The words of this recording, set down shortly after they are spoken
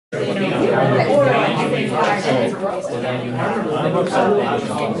everybody,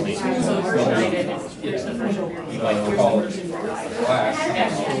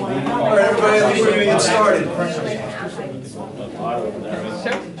 I think we're going to get started.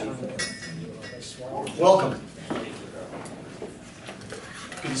 Welcome.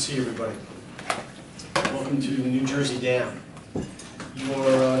 Good to see everybody. Welcome to the New Jersey Dam. You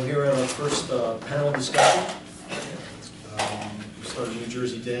are here at our first panel discussion. We started New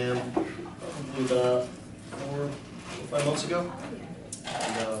Jersey Dam probably about 4 or 5 months ago.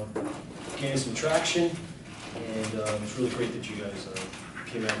 And, gained some traction, and it's really great that you guys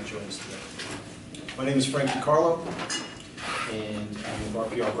came out and joined us today. My name is Frank DiCarlo, and I'm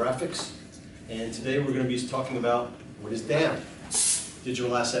with RPR Graphics. And today we're going to be talking about what is DAM,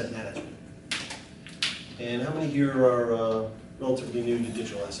 Digital Asset Management. And how many here are relatively new to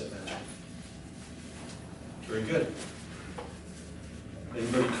digital asset management? Very good.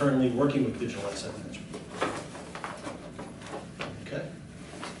 Anybody currently working with digital asset management? Okay.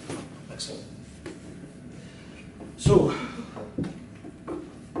 Excellent. So,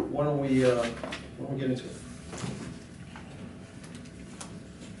 why don't we get into it?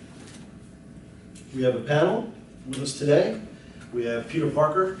 We have a panel with us today. We have Peter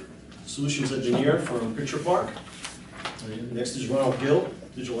Parker, Solutions Engineer from Picturepark. Next is Ronald Gill,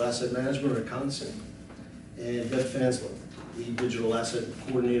 Digital Asset Management at Cognizant. And Beth Fanslow, Lead Digital Asset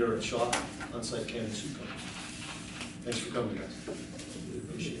Coordinator at Schawk, on-site Campbell. Thanks for coming, guys. Really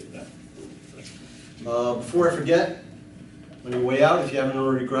appreciate that. Before I forget, on your way out, if you haven't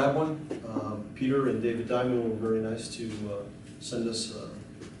already grabbed one, Peter and David Diamond were very nice to send us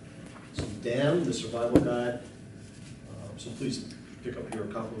some DAM, the survival guide. So please pick up your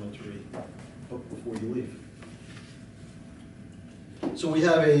complimentary book before you leave. So we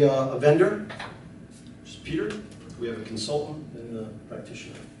have a vendor, which is Peter. We have a consultant and a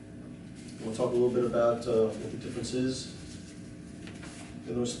practitioner. We'll talk a little bit about what the difference is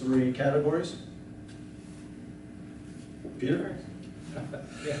in those 3 categories. Peter?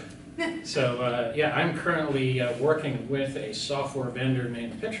 Yeah. So yeah, I'm currently working with a software vendor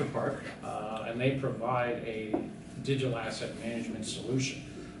named Picturepark, and they provide a digital asset management solution.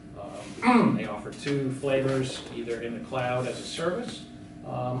 They offer 2 flavors, either in the cloud as a service,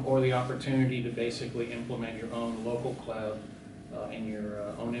 or the opportunity to basically implement your own local cloud in your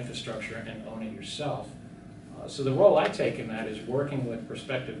own infrastructure and own it yourself. So the role I take in that is working with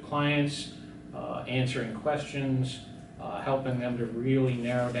prospective clients, answering questions, helping them to really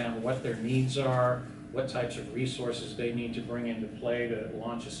narrow down what their needs are, what types of resources they need to bring into play to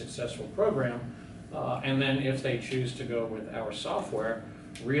launch a successful program, and then if they choose to go with our software,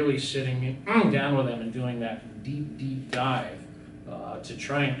 really sitting down with them and doing that deep dive to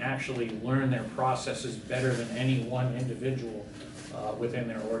try and actually learn their processes better than any one individual within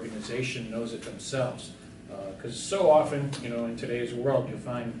their organization knows it themselves. Because so often, you know, in today's world, you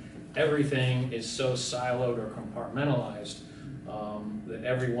find everything is so siloed or compartmentalized that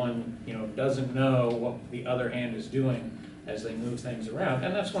everyone, you know, doesn't know what the other hand is doing as they move things around.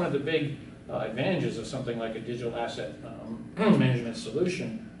 And that's one of the big advantages of something like a digital asset management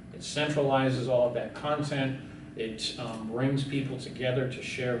solution. It centralizes all of that content. It brings people together to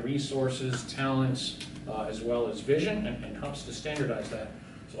share resources, talents, as well as vision, and helps to standardize that.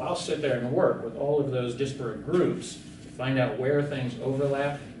 So I'll sit there and work with all of those disparate groups, find out where things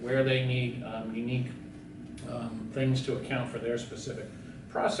overlap, where they need unique things to account for their specific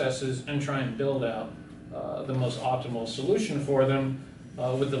processes, and try and build out the most optimal solution for them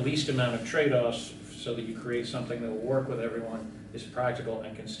with the least amount of trade-offs, so that you create something that will work with everyone, is practical,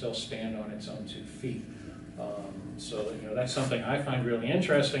 and can still stand on its own 2 feet. So you know, that's something I find really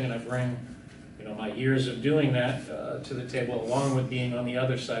interesting, and I bring, you know, my years of doing that to the table, along with being on the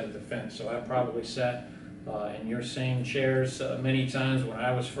other side of the fence. So I probably sat in your same chairs many times when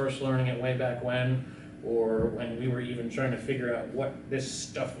I was first learning it way back when, or when we were even trying to figure out what this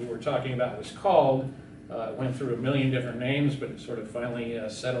stuff we were talking about was called. It went through a million different names, but it sort of finally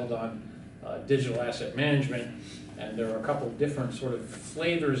settled on digital asset management. And there are a couple different sort of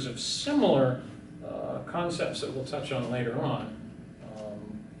flavors of similar concepts that we'll touch on later on.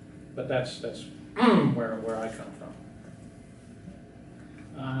 But that's where I come from.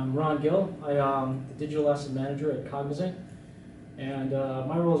 I'm Ron Gill. I'm the digital asset manager at Cognizant. And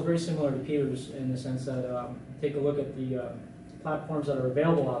my role is very similar to Peter's in the sense that take a look at the platforms that are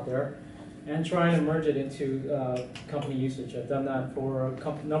available out there and try and merge it into company usage. I've done that for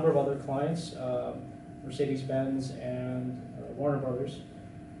a number of other clients, Mercedes-Benz and Warner Brothers.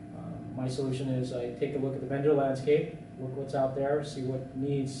 My solution is I take a look at the vendor landscape, look what's out there, see what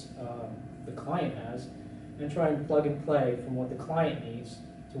needs the client has, and try and plug and play from what the client needs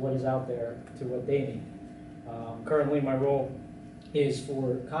to what is out there, to what they need. Currently, my role is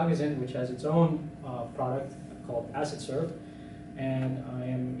for Cognizant, which has its own product called AssetServe, and I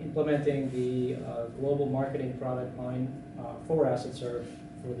am implementing the global marketing product line for AssetServe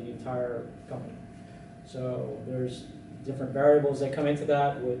for the entire company. So there's different variables that come into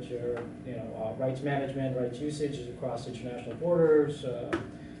that, which are rights management, rights usage across international borders,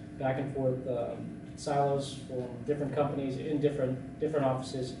 back and forth silos from different companies in different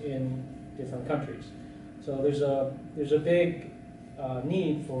offices in different countries. So there's a big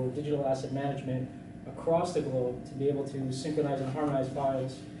need for digital asset management across the globe to be able to synchronize and harmonize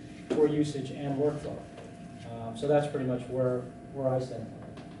files for usage and workflow. So that's pretty much where I stand.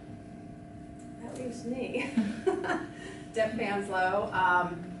 That leaves me. Deb Fanslow.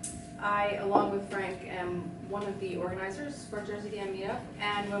 I, along with Frank, am one of the organizers for Jersey Dam Meetup,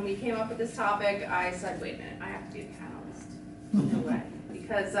 and when we came up with this topic, I said, wait a minute, I have to be a panelist. No way.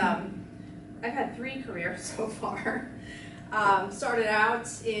 Because I've had 3 careers so far. Started out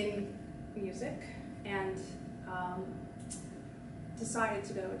in music, and decided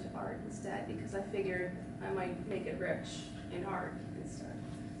to go into art instead because I figured I might make it rich in art instead.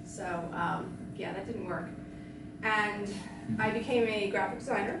 So yeah, that didn't work. And I became a graphic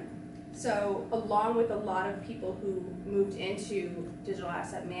designer. So along with a lot of people who moved into digital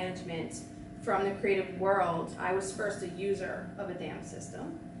asset management from the creative world, I was first a user of a DAM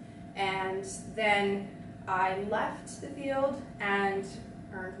system. And then I left the field and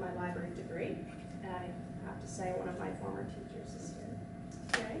earned my library degree. And I have to say one of my former teachers is here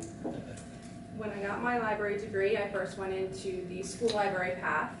today. When I got my library degree, I first went into the school library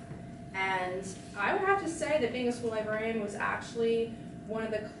path. And I would have to say that being a school librarian was actually one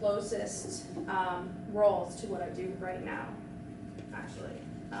of the closest roles to what I do right now, actually.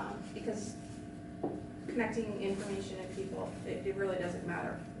 Because connecting information and people, it really doesn't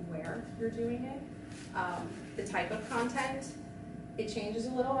matter where you're doing it. The type of content, it changes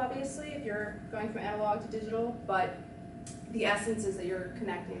a little, obviously, if you're going from analog to digital, but the essence is that you're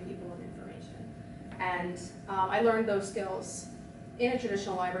connecting people and information. And I learned those skills in a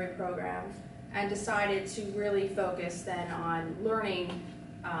traditional library program and decided to really focus then on learning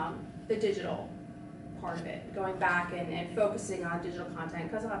the digital part of it, going back and focusing on digital content,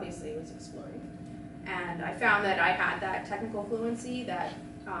 because obviously it was exploding. And I found that I had that technical fluency, that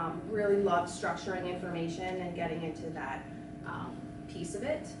really loved structuring information and getting into that piece of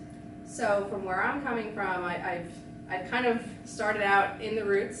it. So from where I'm coming from, I've kind of started out in the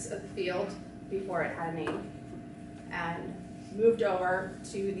roots of the field before it had a name, and moved over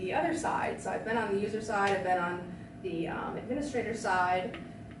to the other side. So I've been on the user side, I've been on the administrator side,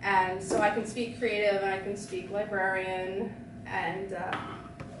 and so I can speak creative and I can speak librarian, and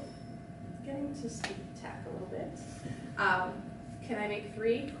getting to speak tech a little bit. Can I make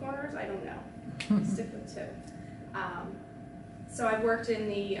 3 corners? I don't know. Stick with 2. So I've worked in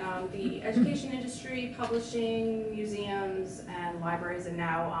the education industry, publishing, museums, and libraries, and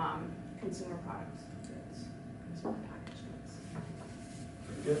now consumer products, consumer packaged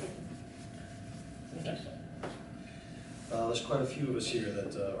goods. Good. There's quite a few of us here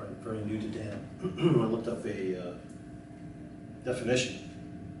that are very new to DAM. I looked up a definition.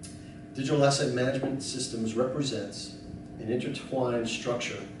 Digital asset management systems represents an intertwined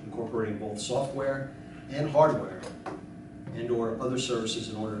structure incorporating both software and hardware and/or other services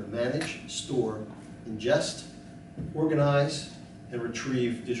in order to manage, store, ingest, organize, and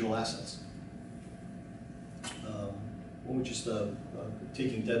retrieve digital assets. Why don't we just,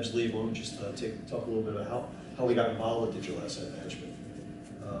 taking Deb's leave, why don't we just talk a little bit about how we got involved with digital asset management.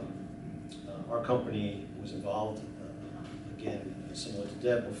 Our company was involved, again, similar to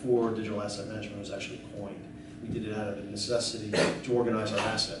Deb, before digital asset management was actually coined. We did it out of a necessity to organize our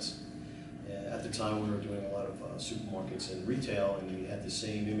assets. At the time, we were doing a lot of supermarkets and retail, and we had the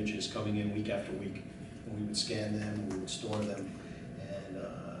same images coming in week after week. And we would scan them, we would store them, and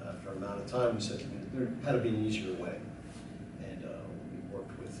after an amount of time, we said there had to be an easier way. And we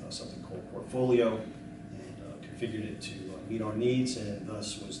worked with something called Portfolio, and configured it to meet our needs, and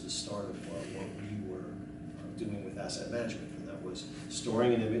thus was the start of what we were doing with asset management. And that was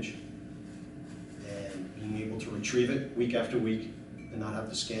storing an image and being able to retrieve it week after week, and not have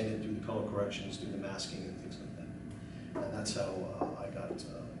to scan it, do the color corrections, do the masking, and things like that. And that's how I got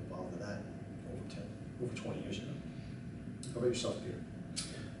involved in that over 20 years ago. How about yourself, Peter?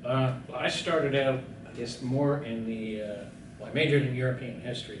 I started out, I guess, more in the, well, I majored in European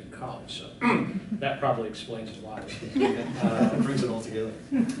history in college, so that probably explains a lot. Brings it all together.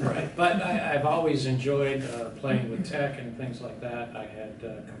 Right, but I've always enjoyed playing with tech and things like that. I had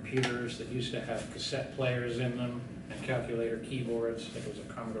computers that used to have cassette players in them, and calculator keyboards. I think it was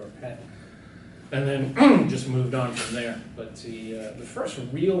a Commodore PET. And then just moved on from there. But the first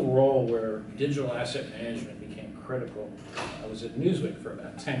real role where digital asset management became critical, I was at Newsweek for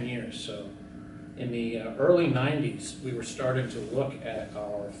about 10 years. So in the early 90s, we were starting to look at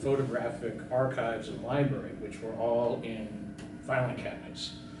our photographic archives and library, which were all in filing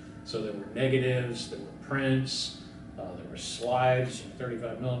cabinets. So there were negatives, there were prints, there were slides,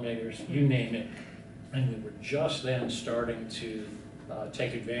 35 millimeters, you name it. And we were just then starting to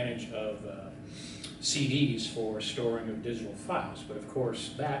take advantage of CDs for storing of digital files. But of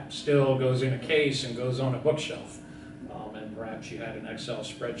course, that still goes in a case and goes on a bookshelf. And perhaps you had an Excel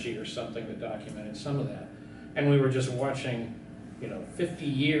spreadsheet or something that documented some of that. And we were just watching, 50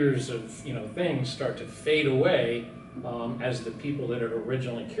 years of, things start to fade away as the people that had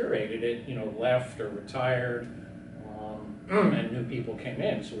originally curated it, left or retired, and new people came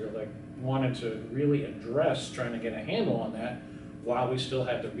in. So we were wanted to really address trying to get a handle on that while we still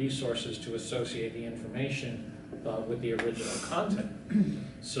had the resources to associate the information with the original content.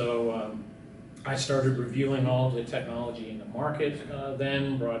 So I started reviewing all of the technology in the market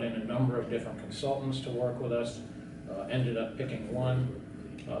then, brought in a number of different consultants to work with us, ended up picking one,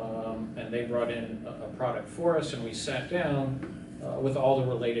 and they brought in a product for us, and we sat down with all the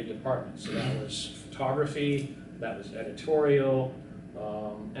related departments. So that was photography, that was editorial,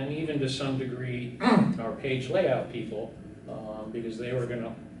 and even to some degree our page layout people, because they were going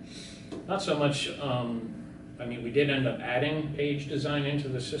to, not so much, we did end up adding page design into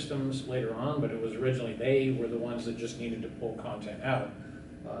the systems later on, but it was originally they were the ones that just needed to pull content out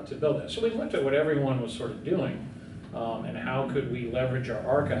to build that. So we looked at what everyone was sort of doing, and how could we leverage our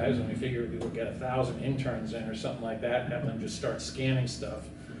archives, and we figured we would get 1,000 interns in or something like that, and have them just start scanning stuff.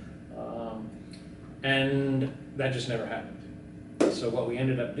 And that just never happened. So what we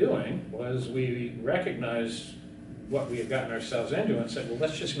ended up doing was we recognized what we had gotten ourselves into and said, well,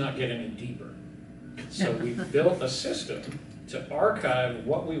 let's just not get any deeper. So we built a system to archive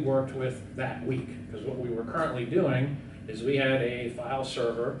what we worked with that week. Because what we were currently doing is we had a file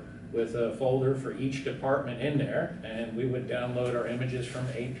server with a folder for each department in there, and we would download our images from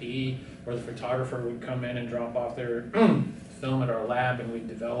AP, or the photographer would come in and drop off their film at our lab, and we'd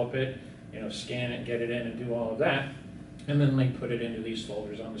develop it, scan it, get it in, and do all of that. And then they put it into these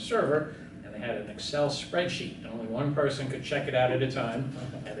folders on the server, and they had an Excel spreadsheet. And only one person could check it out at a time,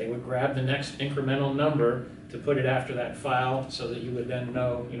 and they would grab the next incremental number to put it after that file so that you would then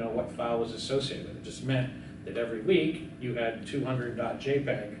know, what file was associated with it. It just meant that every week you had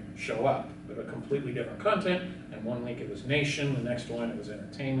 200.jpg show up with a completely different content, and one week it was nation, the next one it was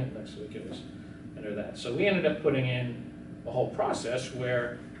entertainment, next week it was under that. So we ended up putting in a whole process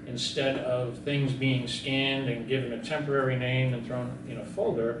where instead of things being scanned and given a temporary name and thrown in a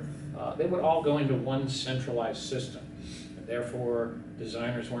folder, they would all go into one centralized system. And therefore,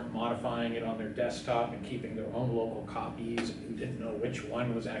 designers weren't modifying it on their desktop and keeping their own local copies. We didn't know which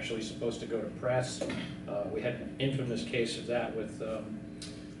one was actually supposed to go to press. We had an infamous case of that with,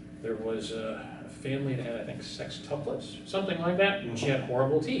 there was a family that had, I think, sextuplets, something like that, and she had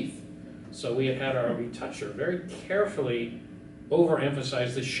horrible teeth. So we had our retoucher very carefully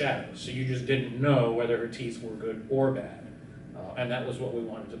overemphasize the shadows, so you just didn't know whether her teeth were good or bad. And that was what we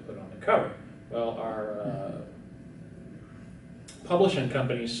wanted to put on the cover. Well, our publishing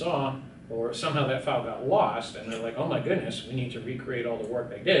company saw, or somehow that file got lost, and they're like, oh my goodness, we need to recreate all the work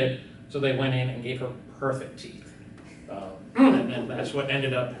they did. So they went in and gave her perfect teeth. And then that's what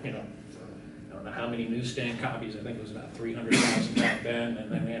ended up, I don't know how many newsstand copies, I think it was about 300,000 back then, and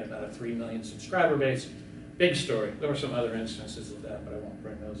then we had about a 3 million subscriber base. Big story. There were some other instances of that, but I won't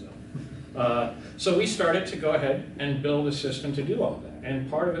bring those up. So we started to go ahead and build a system to do all of that. And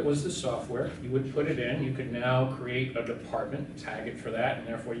part of it was the software. You would put it in. You could now create a department, tag it for that, and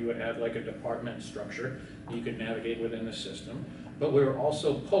therefore you would have like a department structure. You could navigate within the system. But we were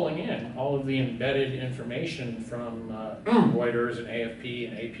also pulling in all of the embedded information from Reuters and AFP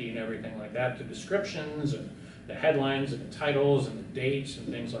and AP and everything like that, to descriptions and the headlines and the titles and the dates and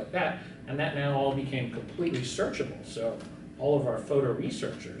things like that. And that now all became completely searchable. So all of our photo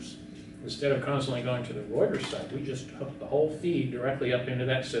researchers, instead of constantly going to the Reuters site, we just hooked the whole feed directly up into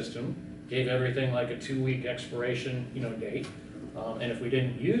that system, gave everything like a 2-week expiration date. And if we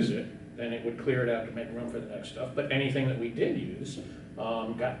didn't use it, then it would clear it out to make room for the next stuff. But anything that we did use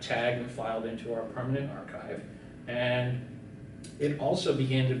got tagged and filed into our permanent archive. And it also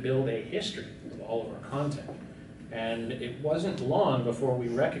began to build a history of all of our content. And it wasn't long before we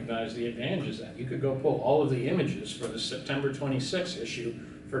recognized the advantages of that. You could go pull all of the images for the September 26 issue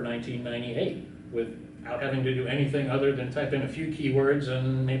for 1998 without having to do anything other than type in a few keywords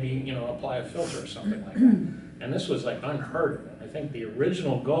and maybe apply a filter or something like that. And this was like unheard of. I think the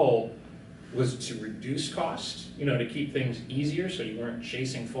original goal was to reduce costs, to keep things easier so you weren't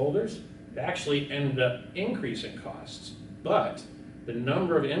chasing folders. It actually ended up increasing costs. But the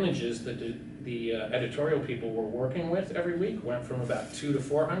number of images that the editorial people were working with every week went from about 200 to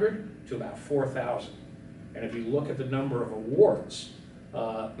 400 to about 4,000. And if you look at the number of awards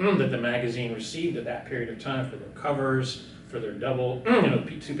that the magazine received at that period of time for their covers, for their double,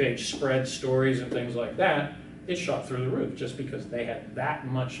 two-page spread stories and things like that, it shot through the roof just because they had that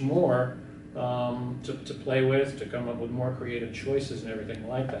much more to play with, to come up with more creative choices and everything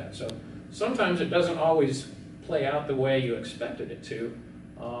like that. So sometimes it doesn't always play out the way you expected it to,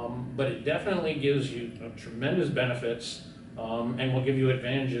 but it definitely gives you tremendous benefits and will give you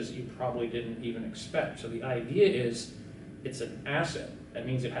advantages you probably didn't even expect. So the idea is it's an asset. That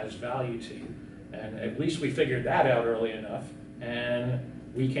means it has value to you. And at least we figured that out early enough, and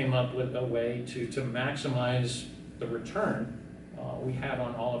we came up with a way to maximize the return we had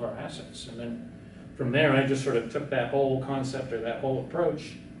on all of our assets. And then from there, I just sort of took that whole concept or that whole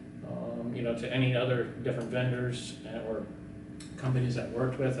approach to any other different vendors or companies I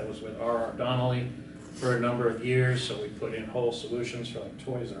worked with. I was with R.R. Donnelly for a number of years, so we put in whole solutions for like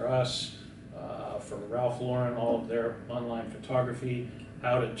Toys R Us, for Ralph Lauren, all of their online photography,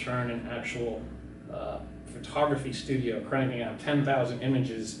 how to turn an actual photography studio cranking out 10,000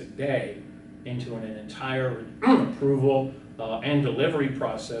 images a day into an entire approval and delivery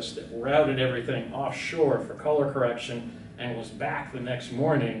process that routed everything offshore for color correction and was back the next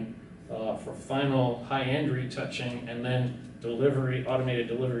morning for final high-end retouching and then delivery, automated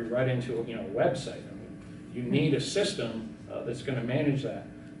delivery right into a website. I mean, you need a system that's going to manage that.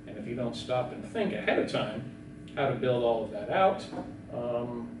 And if you don't stop and think ahead of time how to build all of that out,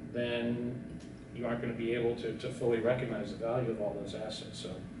 then you aren't going to be able to fully recognize the value of all those assets. So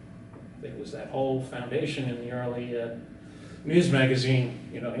it was that whole foundation in the early news magazine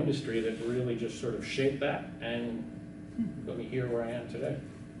industry that really just sort of shaped that and got me here where I am today.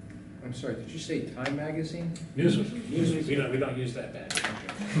 I'm sorry, did you say Time Magazine? Newsweek. We don't use that bad.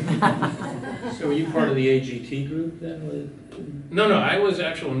 So were you part of the AGT group then? No, I was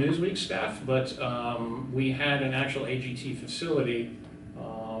actual Newsweek staff, but we had an actual AGT facility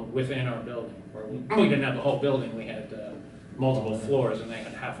within our building. Where we didn't have the whole building, we had multiple floors, and they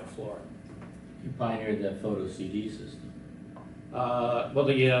had half a floor. You pioneered that photo CD system. Well,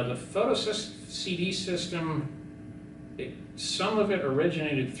 the photo CD system, some of it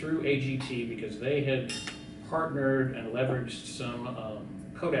originated through AGT because they had partnered and leveraged some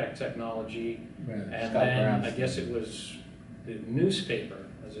Kodak technology, Right. and then I guess it was the newspaper.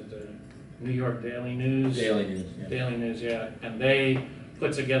 Was it the New York Daily News? Daily News, yeah. Daily News, yeah. And they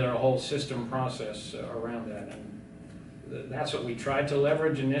put together a whole system process around that, and that's what we tried to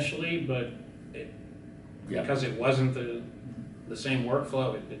leverage initially, but because it wasn't the same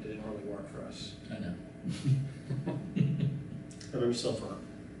workflow, it didn't really work for us. I know. How about yourself, Ron?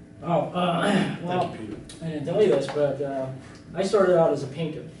 Oh, well, Thank you, Peter. I didn't tell you this, but I started out as a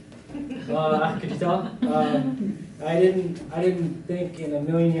painter. Could you tell? I didn't think in a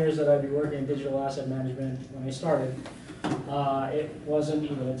million years that I'd be working in digital asset management when I started. It wasn't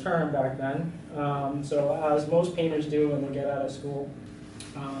even a term back then. So as most painters do when they get out of school,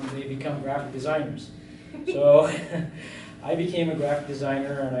 they become graphic designers. So I became a graphic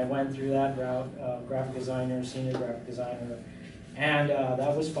designer, and I went through that route, graphic designer, senior graphic designer, and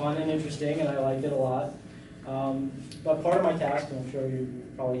that was fun and interesting, and I liked it a lot. But part of my task, and I'm sure you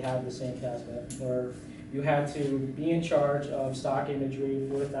probably had the same task, where you had to be in charge of stock imagery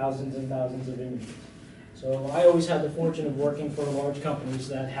for thousands and thousands of images. So I always had the fortune of working for large companies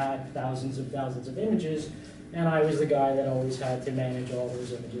that had thousands and thousands of images, and I was the guy that always had to manage all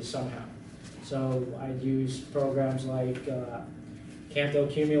those images somehow. So I'd use programs like Canto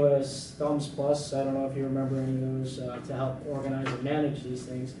Cumulus, Thumbs Plus, I don't know if you remember any of those, to help organize and manage these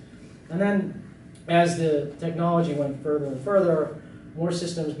things. And then as the technology went further and further, more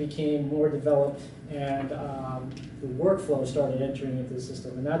systems became more developed, and the workflow started entering into the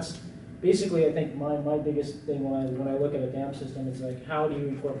system. And that's basically, I think, my biggest thing when I look at a DAM system. It's like, how do you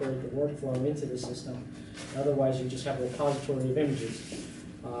incorporate the workflow into the system? Otherwise, you just have a repository of images.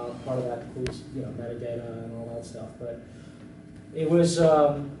 Part of that includes, metadata and all that stuff. But it was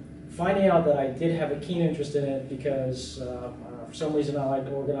finding out that I did have a keen interest in it because for some reason I like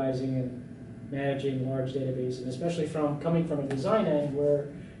organizing and managing large databases, and especially coming from a design end where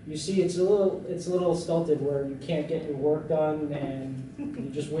you see it's a little stilted, where you can't get your work done and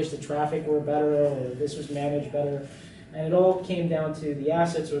you just wish the traffic were better or this was managed better. And it all came down to the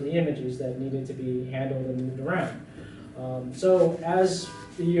assets or the images that needed to be handled and moved around. So as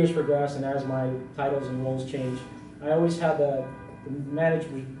the years progress and as my titles and roles change, I always had the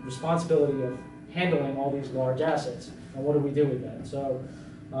management responsibility of handling all these large assets, and what do we do with that? So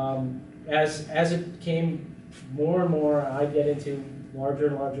as it came more and more, I'd get into larger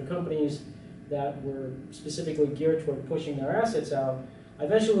and larger companies that were specifically geared toward pushing their assets out. I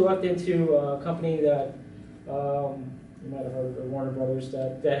eventually lucked into a company that you might have heard of Warner Brothers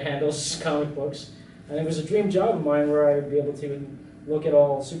that handles comic books, and it was a dream job of mine where I'd be able to look at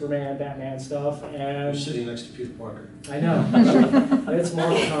all Superman, Batman stuff, and You're sitting next to Peter Parker. I know. It's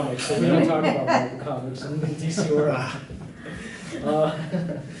Marvel Comics, so we don't talk about Marvel Comics in DC world.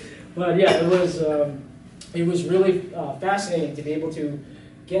 But yeah, it was really fascinating to be able to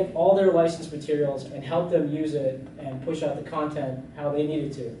get all their licensed materials and help them use it and push out the content how they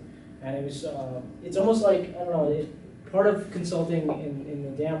needed to. And it was, it's almost like, I don't know, part of consulting in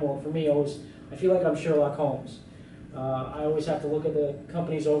the DAM world for me always, I feel like I'm Sherlock Holmes. I always have to look at the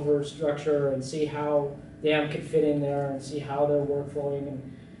company's over structure and see how DAM can fit in there and see how they're workflowing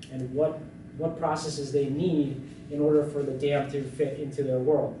and what processes they need in order for the DAM to fit into their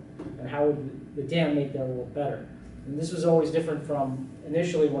world, and how would the DAM make their world better. And this was always different from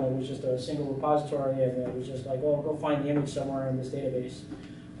initially when it was just a single repository and it was just like, oh, go find the image somewhere in this database.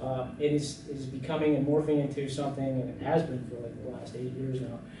 It is becoming and morphing into something, and it has been for like the last 8 years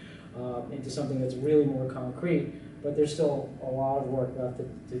now, into something that's really more concrete. But there's still a lot of work left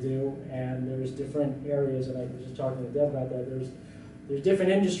to do, and there's different areas, and I was just talking to Deb about that, there's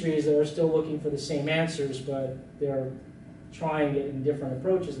different industries that are still looking for the same answers, but they're trying it in different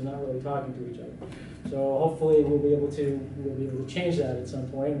approaches and not really talking to each other. So hopefully we'll be able to change that at some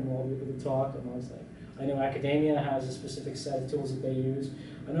point, and we'll be able to talk amongst like, I know academia has a specific set of tools that they use.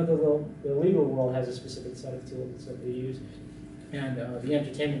 I know the legal world has a specific set of tools that they use, and the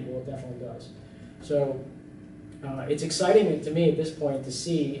entertainment world definitely does. So it's exciting to me at this point to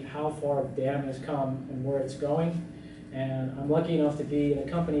see how far DAM has come and where it's going. And I'm lucky enough to be in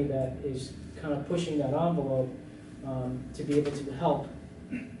a company that is kind of pushing that envelope to be able to help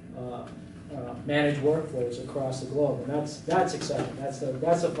manage workflows across the globe, and that's exciting. That's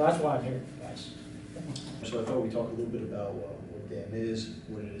why I'm here, guys. So I thought we'd talk a little bit about what DAM is,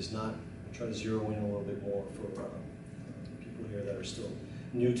 what it is not, and try to zero in a little bit more for people here that are still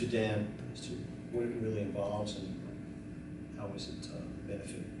new to DAM as to what it really involves and how does it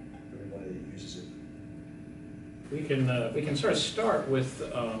benefit everybody that uses it. We can sort of start with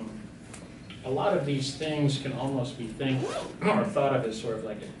a lot of these things can almost be thought of as sort of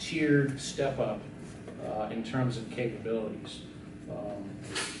like a tiered step up in terms of capabilities.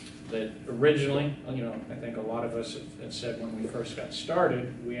 That originally, I think a lot of us have said when we first got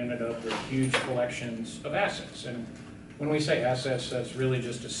started, we ended up with huge collections of assets. And when we say assets, that's really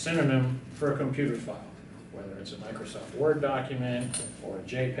just a synonym for a computer file, whether it's a Microsoft Word document, or a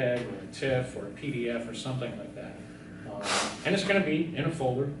JPEG, or a TIFF, or a PDF, or something like that. And it's going to be in a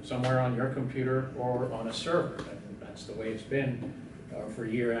folder somewhere on your computer or on a server. And that's the way it's been for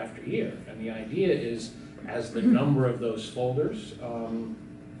year after year. And the idea is, as the number of those folders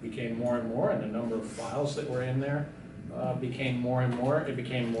became more and more, and the number of files that were in there became more and more, it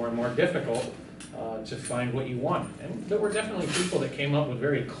became more and more difficult to find what you wanted. And there were definitely people that came up with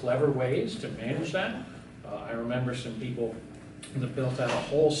very clever ways to manage that. I remember some people that built out a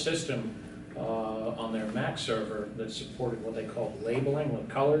whole system on their Mac server that supported what they called labeling with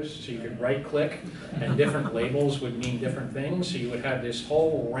colors. So you could right click and different labels would mean different things. So you would have this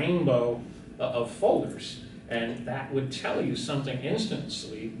whole rainbow of folders. And that would tell you something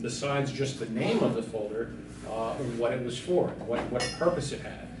instantly besides just the name of the folder, what it was for, what purpose it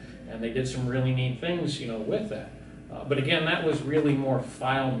had. And they did some really neat things, with that. But again, that was really more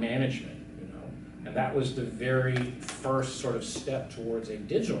file management, and that was the very first sort of step towards a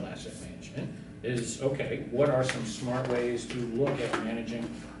digital asset management is, okay, what are some smart ways to look at managing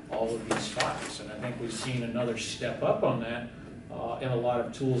all of these files? And I think we've seen another step up on that in a lot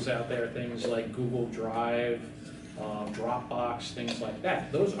of tools out there, things like Google Drive, Dropbox, things like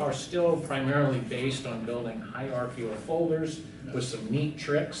that. Those are still primarily based on building hierarchical folders with some neat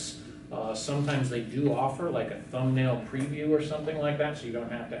tricks. Sometimes they do offer like a thumbnail preview or something like that, so you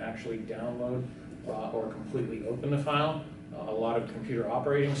don't have to actually download or completely open the file. A lot of computer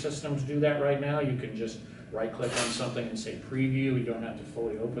operating systems do that right now. You can just right-click on something and say preview. You don't have to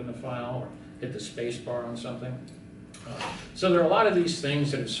fully open the file or hit the space bar on something. So there are a lot of these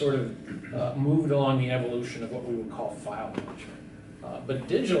things that have sort of moved along the evolution of what we would call file management. But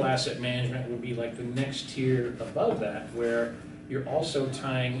digital asset management would be like the next tier above that, where you're also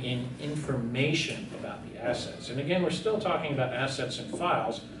tying in information about the assets. And again, we're still talking about assets and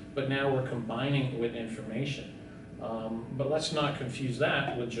files, but now we're combining it with information. But let's not confuse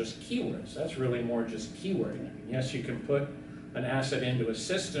that with just keywords. That's really more just keywording. I mean, yes, you can put an asset into a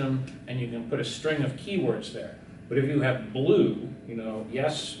system and you can put a string of keywords there. But if you have blue, you know,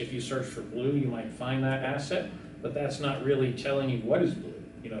 yes, if you search for blue, you might find that asset, but that's not really telling you what is blue.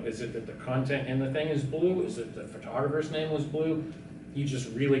 You know, is it that the content in the thing is blue? Is it the photographer's name was blue? You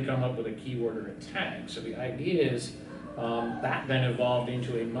just really come up with a keyword or a tag. So the idea is that then evolved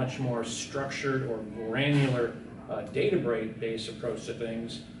into a much more structured or granular database approach to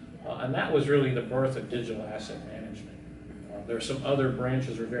things, and that was really the birth of digital asset management. There are some other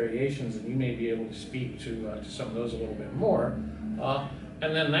branches or variations, and you may be able to speak to some of those a little bit more.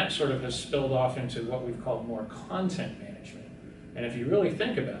 And then that sort of has spilled off into what we've called more content management. And if you really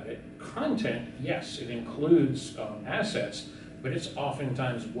think about it, content, yes, it includes assets, but it's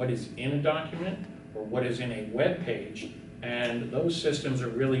oftentimes what is in a document or what is in a web page, and those systems are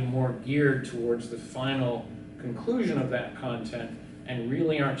really more geared towards the final conclusion of that content and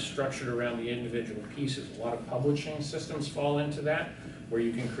really aren't structured around the individual pieces. A lot of publishing systems fall into that, where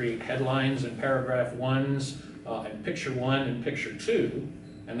you can create headlines and paragraph ones and picture one and picture two,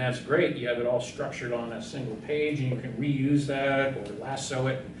 and that's great. You have it all structured on a single page, and you can reuse that or lasso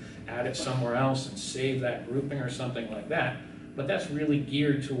it, add it somewhere else and save that grouping or something like that. But that's really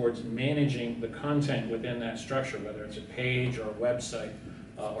geared towards managing the content within that structure, whether it's a page or a website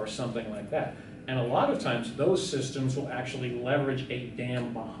or something like that. And a lot of times those systems will actually leverage a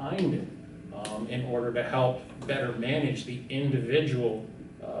DAM behind it in order to help better manage the individual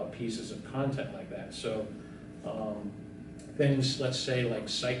pieces of content like that. So things, let's say, like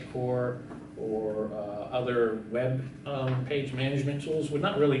Sitecore or other web page management tools would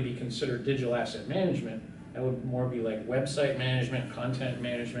not really be considered digital asset management. That would more be like website management, content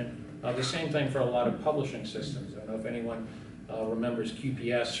management. The same thing for a lot of publishing systems. I don't know if anyone remembers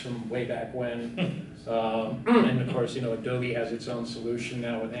QPS from way back when. And of course, you know, Adobe has its own solution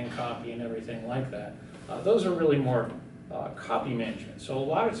now with Encopy and everything like that. Those are really more copy management. So a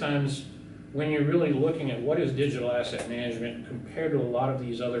lot of times when you're really looking at what is digital asset management compared to a lot of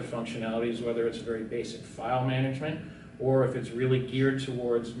these other functionalities, whether it's very basic file management or if it's really geared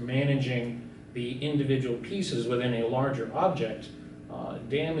towards managing the individual pieces within a larger object,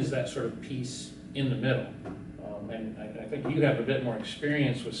 DAM is that sort of piece in the middle. And I think you have a bit more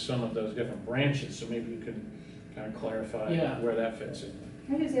experience with some of those different branches, so maybe you can kind of clarify where that fits in.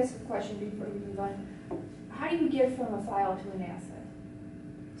 Can I just ask a question before you move on? How do you get from a file to an asset?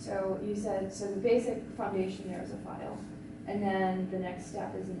 So you said, so the basic foundation there is a file, and then the next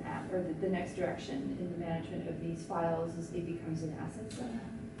step is an app, or the next direction in the management of these files is it becomes an asset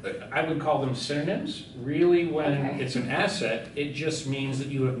then? I would call them synonyms. Really, when it's an asset, it just means that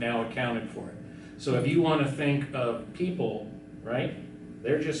you have now accounted for it. So if you want to think of people, right,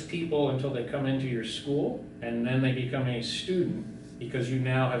 they're just people until they come into your school, and then they become a student because you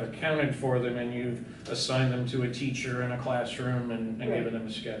now have accounted for them and you've assigned them to a teacher in a classroom and given them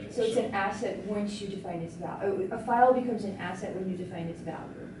a schedule. So it's an asset once you define its value. A file becomes an asset when you define its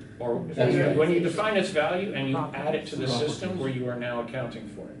value. Or when you define its value and you add it to the system where you are now accounting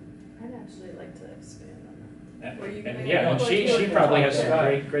for it. I'd actually like to expand on that. And yeah, and she probably has some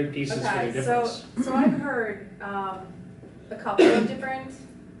great pieces for the difference. So I've heard a couple of different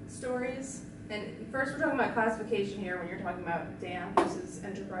stories. And first, we're talking about classification here when you're talking about DAM versus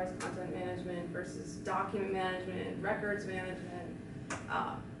enterprise content management versus document management, records management,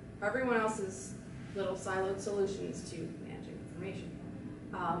 everyone else's little siloed solutions to managing information.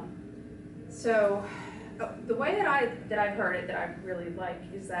 So the way that I've heard it that I really like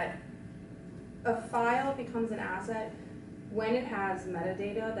is that a file becomes an asset when it has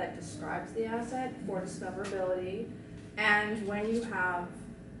metadata that describes the asset for discoverability and when you have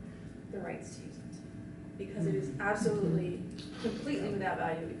the rights to use it. Because it is absolutely, completely without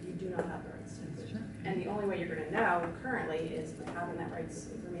value if you do not have the rights to use it. And the only way you're going to know currently is by having that rights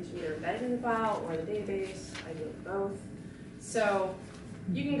information either embedded in the file or the database. I do both. So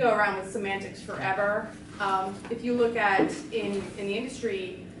you can go around with semantics forever. If you look at, in the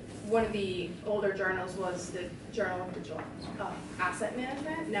industry, one of the older journals was the Journal of Digital Asset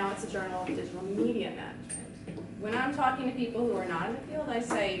Management. Now it's the Journal of Digital Media Management. When I'm talking to people who are not in the field, I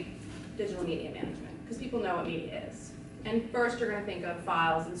say digital media management, because people know what media is. And first you're going to think of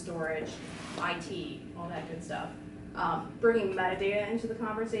files and storage, IT, all that good stuff. Bringing metadata into the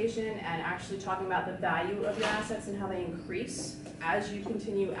conversation and actually talking about the value of your assets and how they increase as you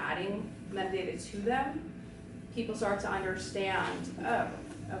continue adding metadata to them, people start to understand, oh,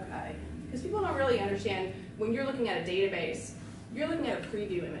 okay. Because people don't really understand, when you're looking at a database, you're looking at a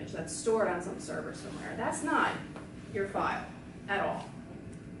preview image that's stored on some server somewhere. That's not your file at all.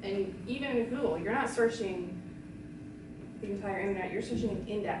 And even in Google, you're not searching the entire internet, you're searching an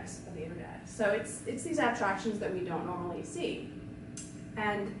index of the internet. So it's these abstractions that we don't normally see.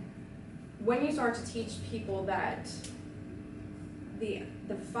 And when you start to teach people that the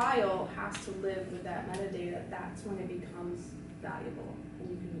file has to live with that metadata, that's when it becomes valuable and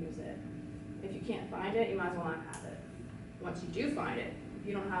you can use it. If you can't find it, you might as well not have it. Once you do find it, if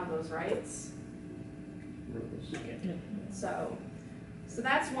you don't have those rights, so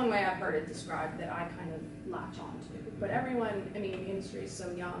that's one way I've heard it described that I kind of latch onto. But everyone, I mean, the industry is so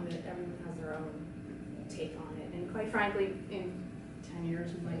young that everyone has their own take on it. And quite frankly, in 10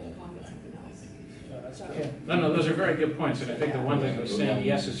 years, we might be calling it something else. So, No, those are very good points. And I think the one thing I was saying,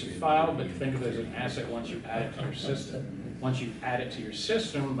 yes, it's your file, but think of it as an asset once you add it to your system. Once you add it to your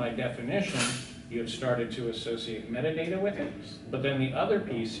system, by definition, you have started to associate metadata with it. But then the other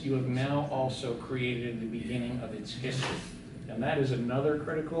piece, you have now also created the beginning of its history. And that is another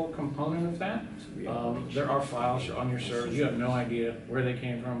critical component of that. There are files on your server. You have no idea where they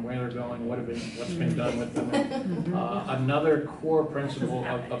came from, where they're going, what's been done with them. Another core principle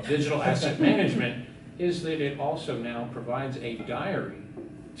of digital asset management is that it also now provides a diary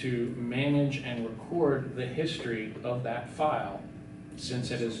to manage and record the history of that file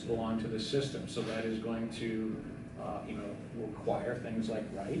since it has belonged to the system. So that is going to require things like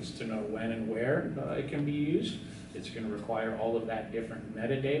rights to know when and where it can be used. It's going to require all of that different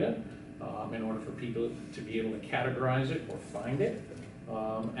metadata in order for people to be able to categorize it or find it.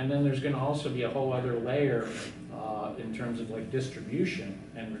 And then there's going to also be a whole other layer in terms of like distribution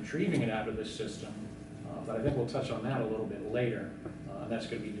and retrieving it out of the system. But I think we'll touch on that a little bit later. That's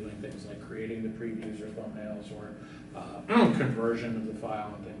going to be doing things like creating the previews or thumbnails or conversion of the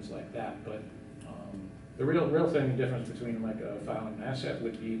file and things like that. But the real thing, the difference between like a file and an asset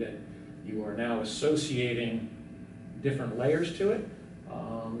would be that you are now associating different layers to it,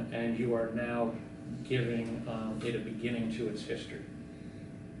 and you are now giving it a beginning to its history.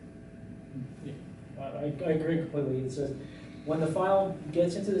 I agree completely. It says when the file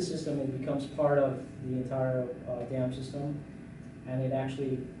gets into the system, it becomes part of the entire DAM system, and it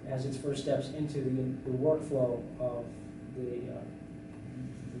actually has its first steps into the workflow of the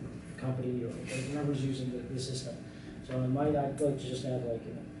company or whoever's using the system. So I'd like to just add, like,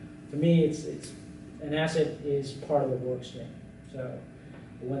 to me, it's an asset is part of the work stream. So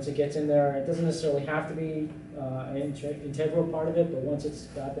once it gets in there, it doesn't necessarily have to be an integral part of it, but once it's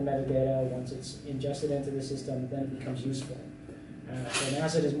got the metadata, once it's ingested into the system, then it becomes useful. So an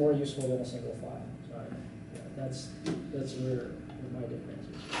asset is more useful than a single file. So that's where my difference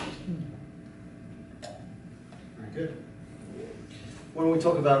is. Very good. Why don't we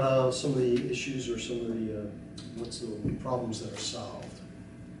talk about some of the issues or some of the what's the problems that are solved?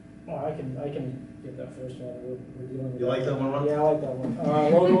 Well, I can get that first one. We're dealing with You like that one, Ron? Yeah, I like that one.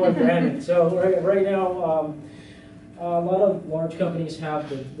 Logo and branding. So right now, a lot of large companies have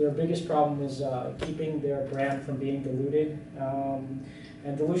their biggest problem is keeping their brand from being diluted.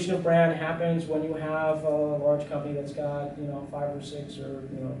 And dilution of brand happens when you have a large company that's got 5 or 6 or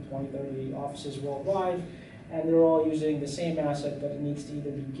 20, 30 offices worldwide, and they're all using the same asset, but it needs to either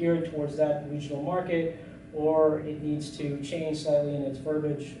be geared towards that regional market, or it needs to change slightly in its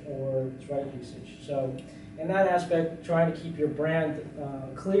verbiage or its right usage. So in that aspect, trying to keep your brand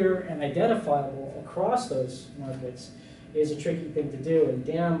clear and identifiable across those markets is a tricky thing to do, and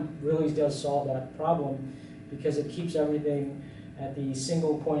DAM really does solve that problem because it keeps everything at the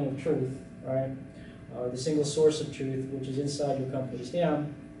single point of truth, right? Or the single source of truth, which is inside your company's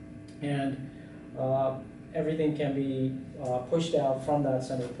DAM, and everything can be pushed out from that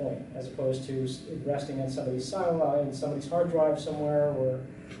center point, as opposed to resting in somebody's silo, in somebody's hard drive somewhere, where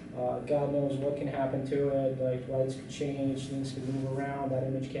God knows what can happen to it, like rights could change, things could move around, that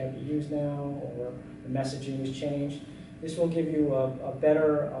image can't be used now, or the messaging is changed. This will give you a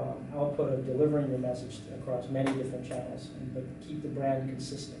better output of delivering your message across many different channels, but keep the brand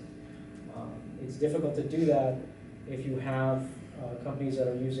consistent. It's difficult to do that if you have companies that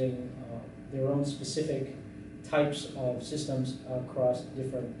are using their own specific types of systems across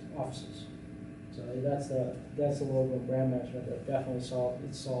different offices. So that's the logo and brand management that definitely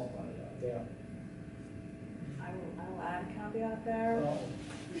solved by DAM. I will add a caveat there.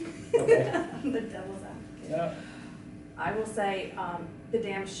 Okay. The devil's advocate. Yeah. I will say the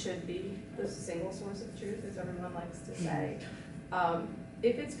DAM should be the single source of truth, as everyone likes to say.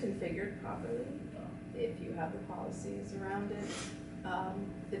 If it's configured properly, if you have the policies around it,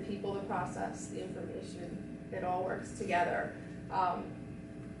 the people, the process, the information, it all works together.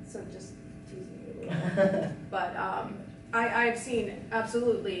 So just teasing you a little bit. But I've seen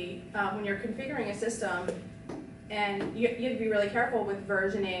absolutely when you're configuring a system, and you have to be really careful with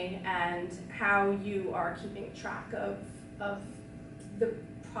versioning and how you are keeping track of of the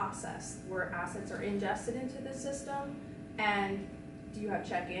process where assets are ingested into the system, and do you have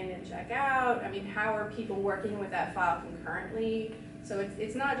check-in and check-out? I mean, how are people working with that file concurrently? So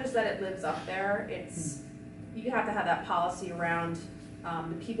it's not just that it lives up there, it's, you have to have that policy around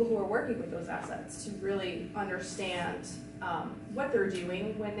the people who are working with those assets to really understand what they're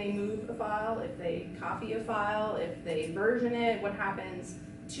doing when they move a file, if they copy a file, if they version it, what happens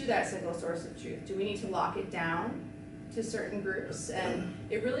to that single source of truth. Do we need to lock it down to certain groups? And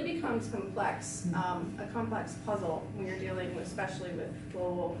it really becomes complex, a complex puzzle when you're dealing with, especially with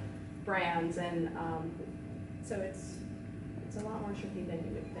global brands, and so it's a lot more tricky than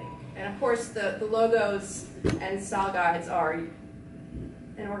you would think. And of course, the logos and style guides are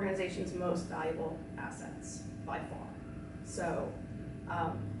an organization's most valuable assets by far. So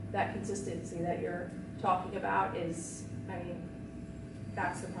that consistency that you're talking about is, I mean,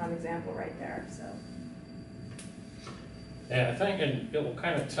 that's the prime example right there. So. Yeah, I think, and it will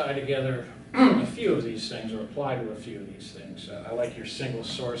kind of tie together a few of these things, or apply to a few of these things. I like your single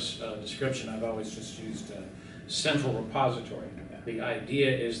source description. I've always just used central repository. The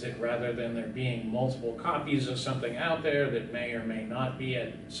idea is that rather than there being multiple copies of something out there that may or may not be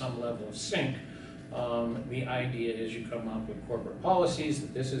at some level of sync, the idea is you come up with corporate policies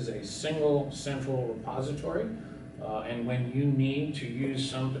that this is a single central repository, and when you need to use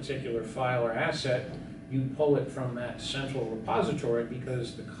some particular file or asset, you pull it from that central repository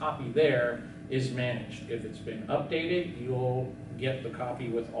because the copy there is managed. If it's been updated, you'll get the copy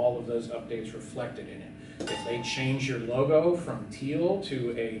with all of those updates reflected in it. If they change your logo from teal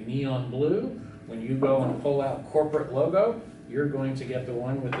to a neon blue, when you go and pull out corporate logo, you're going to get the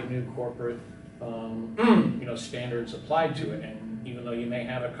one with the new corporate standards applied to it. And even though you may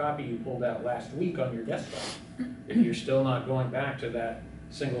have a copy you pulled out last week on your desktop, if you're still not going back to that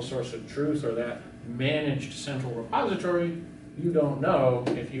single source of truth or that managed central repository, you don't know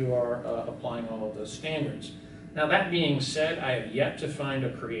if you are applying all of those standards. Now, that being said, I have yet to find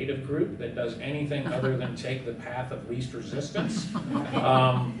a creative group that does anything other than take the path of least resistance.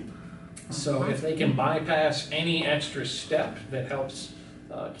 So if they can bypass any extra step that helps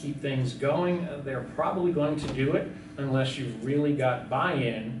keep things going, they're probably going to do it unless you've really got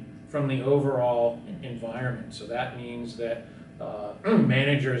buy-in from the overall environment. So that means that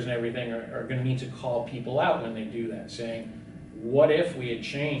managers and everything are going to need to call people out when they do that, saying, what if we had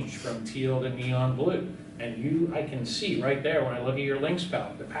changed from teal to neon blue? And I can see right there when I look at your links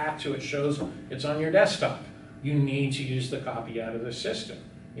palette, the path to it shows it's on your desktop. You need to use the copy out of the system.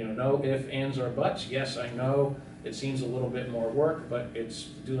 No ifs, ands, or buts. Yes, I know it seems a little bit more work, but it's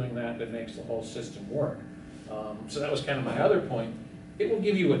doing that makes the whole system work. So that was kind of my other point. It will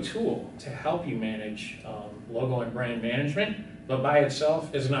give you a tool to help you manage logo and brand management, but by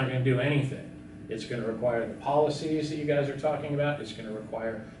itself is not going to do anything. It's going to require the policies that you guys are talking about. It's going to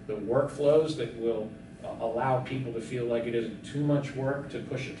require the workflows that will allow people to feel like it isn't too much work to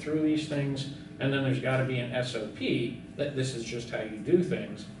push it through these things. And then there's got to be an SOP that this is just how you do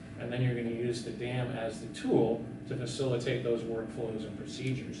things. And then you're going to use the DAM as the tool to facilitate those workflows and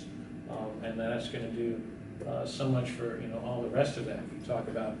procedures. And that's going to do so much for all the rest of that. If you talk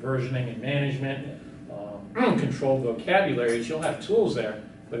about versioning and management, controlled vocabularies, you'll have tools there.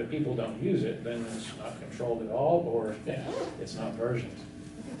 But if people don't use it, then it's not controlled at all, or it's not versioned.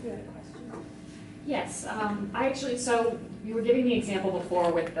 I think you had a question. Yes, so you were giving the example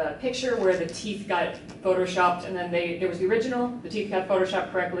before with the picture where the teeth got photoshopped, and then there was the original, the teeth got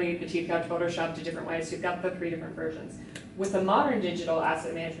photoshopped correctly, the teeth got photoshopped a different way, so you've got the 3 different versions. With the modern digital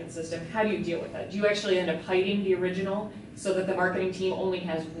asset management system, how do you deal with that? Do you actually end up hiding the original so that the marketing team only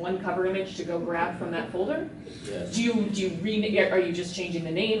has one cover image to go grab from that folder? Yes. Are you just changing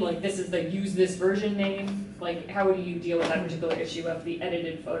the name? Like, this is the use this version name? Like, how do you deal with that particular issue of the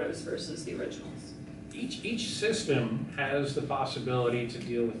edited photos versus the originals? Each system has the possibility to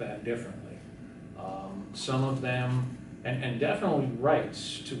deal with that differently. Some of them, and definitely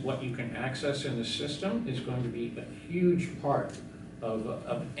rights to what you can access in the system is going to be a huge part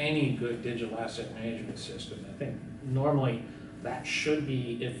of any good digital asset management system. I think normally that should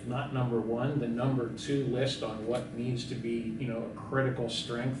be, if not number 1, the number 2 list on what needs to be, a critical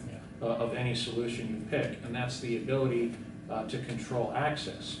strength of any solution you pick, and that's the ability to control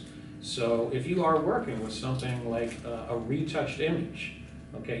access. So if you are working with something like a retouched image,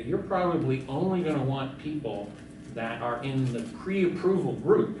 okay, you're probably only going to want people that are in the pre-approval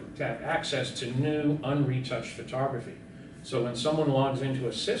group to have access to new, unretouched photography. So when someone logs into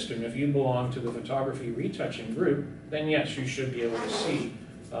a system, if you belong to the photography retouching group, then yes, you should be able to see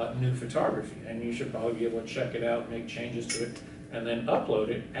new photography, and you should probably be able to check it out, make changes to it, and then upload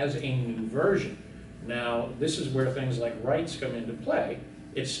it as a new version. Now, this is where things like rights come into play.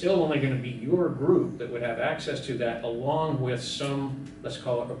 It's still only going to be your group that would have access to that, along with some, let's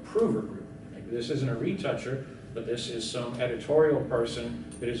call it, approver group. Maybe this isn't a retoucher, but this is some editorial person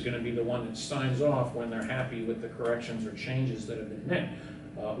that is going to be the one that signs off when they're happy with the corrections or changes that have been made.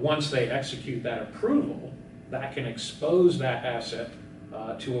 Once they execute that approval, that can expose that asset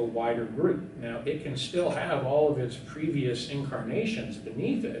to a wider group. Now, it can still have all of its previous incarnations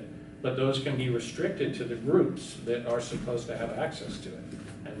beneath it, but those can be restricted to the groups that are supposed to have access to it.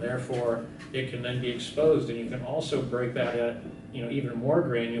 And therefore, it can then be exposed, and you can also break that at, even more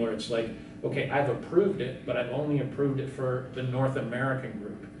granular. It's like, okay, I've approved it, but I've only approved it for the North American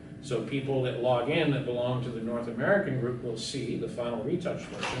group. So people that log in that belong to the North American group will see the final retouch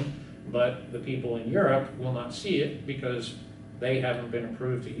version, but the people in Europe will not see it because they haven't been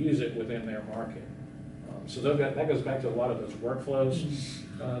approved to use it within their market. So that goes back to a lot of those workflows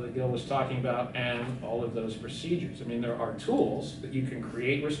that Gill was talking about, and all of those procedures. I mean, there are tools that you can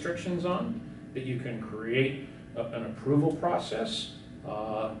create restrictions on, that you can create an approval process,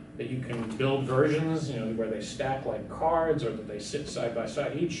 that you can build versions, where they stack like cards or that they sit side by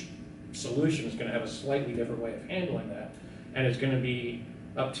side. Each solution is going to have a slightly different way of handling that, and it's going to be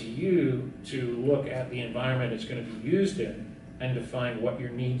up to you to look at the environment it's going to be used in and define what your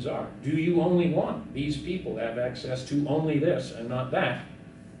needs are. Do you only want these people to have access to only this and not that?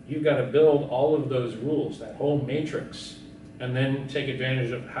 You've got to build all of those rules, that whole matrix, and then take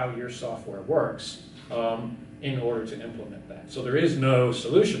advantage of how your software works in order to implement that. So there is no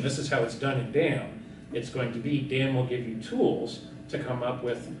solution. This is how it's done in DAM. It's going to be, DAM will give you tools to come up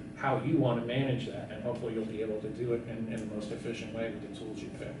with how you want to manage that, and hopefully you'll be able to do it in the most efficient way with the tools you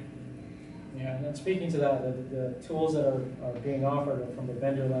pick. Yeah, and then speaking to that, the tools that are being offered are from the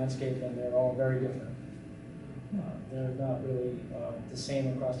vendor landscape, and they're all very different. They're not really the same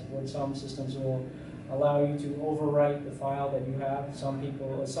across the board. Some systems will allow you to overwrite the file that you have.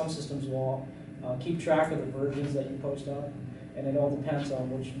 Some systems will keep track of the versions that you post up, and it all depends on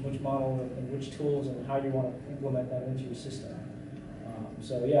which model and which tools and how you want to implement that into your system.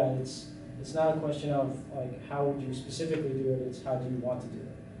 So yeah, it's not a question of like how would you specifically do it. It's how do you want to do it.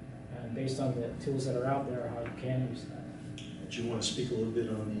 And based on the tools that are out there, how you can use that. Do you want to speak a little bit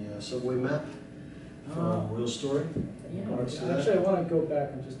on the subway map from Real Story? Yeah, actually, I want to go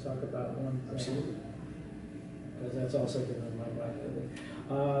back and just talk about one thing. Absolutely. Because that's also been on my mind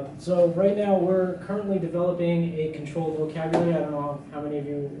lately. So right now, we're currently developing a controlled vocabulary. I don't know how many of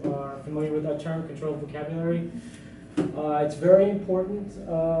you are familiar with that term, controlled vocabulary. It's very important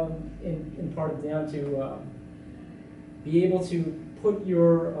in part of DAM to be able to put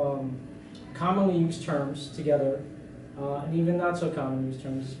your commonly used terms together, and even not so commonly used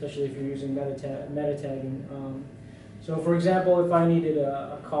terms, especially if you're using meta tagging. So for example, if I needed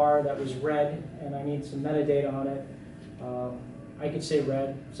a car that was red and I need some metadata on it, I could say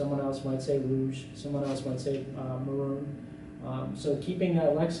red, someone else might say rouge, someone else might say maroon. So keeping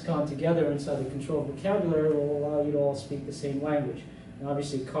that lexicon together inside the controlled vocabulary will allow you to all speak the same language. And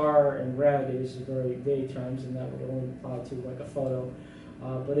obviously car and red is very vague terms, and that would only apply to like a photo.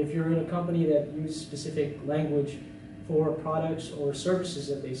 But if you're in a company that uses specific language for products or services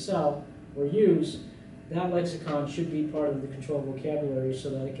that they sell or use, that lexicon should be part of the controlled vocabulary so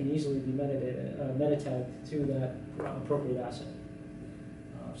that it can easily be meta-tagged to that appropriate asset.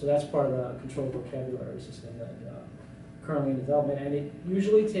 So that's part of the controlled vocabulary system that currently in development, and it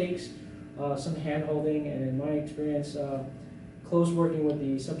usually takes some hand-holding, and in my experience, close working with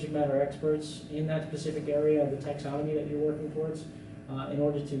the subject matter experts in that specific area of the taxonomy that you're working towards in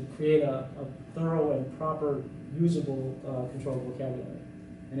order to create a thorough and proper usable controlled vocabulary.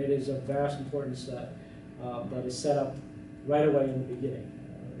 And it is of vast importance that that is set up right away in the beginning.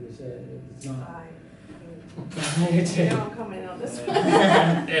 It's not. I'm coming in on this one.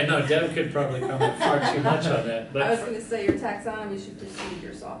 Yeah, no, Deb could probably comment far too much on that. But I was going to say your taxonomy should precede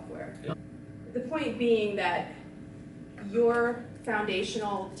your software. Yeah. The point being that your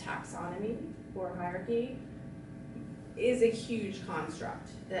foundational taxonomy or hierarchy is a huge construct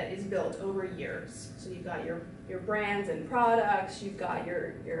that is built over years. So you've got your brands and products, you've got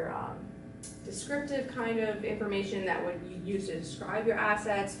your descriptive kind of information that would you use to describe your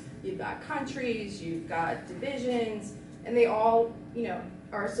assets, you've got countries, you've got divisions, and they all,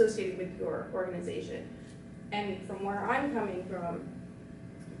 are associated with your organization. And from where I'm coming from,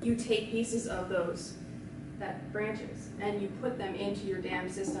 you take pieces of that branches and you put them into your DAM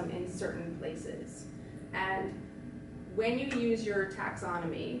system in certain places. And when you use your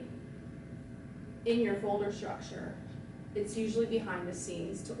taxonomy in your folder structure, it's usually behind the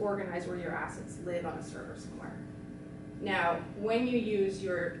scenes to organize where your assets live on a server somewhere. Now, when you use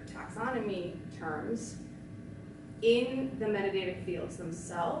your taxonomy terms, in the metadata fields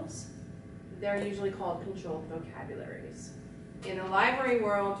themselves, they're usually called controlled vocabularies. In the library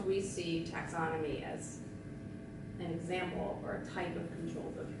world, we see taxonomy as an example or a type of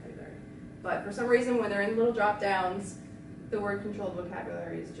controlled vocabulary. But for some reason, when they're in little drop downs, the word controlled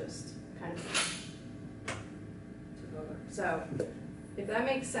vocabulary is just kind of took over. So if that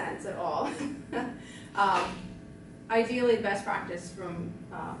makes sense at all, ideally the best practice from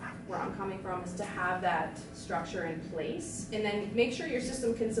where I'm coming from is to have that structure in place, and then make sure your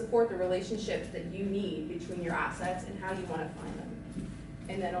system can support the relationships that you need between your assets and how you want to find them.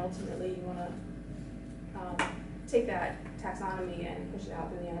 And then ultimately you want to take that taxonomy and push it out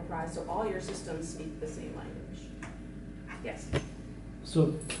through the enterprise so all your systems speak the same language. Yes?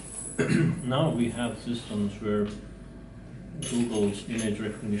 So now we have systems where Google's image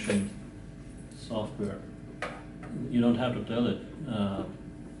recognition software, you don't have to tell it,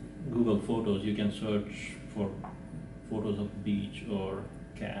 Google Photos, you can search for photos of beach or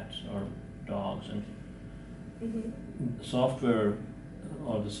cats or dogs, and the software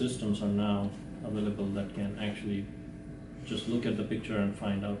or the systems are now available that can actually just look at the picture and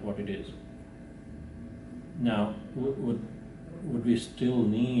find out what it is. Now, would we still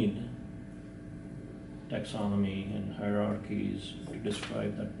need taxonomy and hierarchies to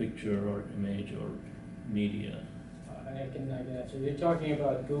describe that picture or image or media? I can answer. You're talking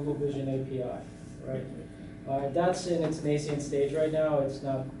about Google Vision API, right? That's in its nascent stage right now. It's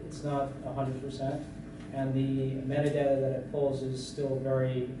not 100%, and the metadata that it pulls is still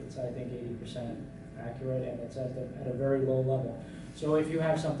it's I think 80% accurate, and it's at a very low level. So if you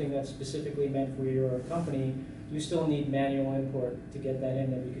have something that's specifically meant for your company, you still need manual import to get that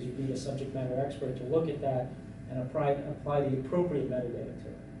in there, because you need a subject matter expert to look at that and apply the appropriate metadata to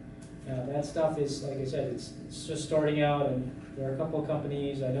it. Now that stuff is, like I said, it's just starting out, and there are a couple of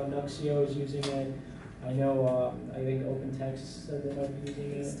companies. I know Nuxio is using it. I know I think OpenText said they might be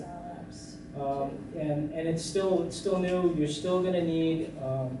using it. And it's still new. You're still going to need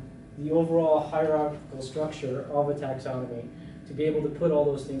the overall hierarchical structure of a taxonomy to be able to put all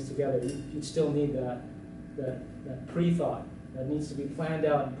those things together. You'd still need that pre-thought that needs to be planned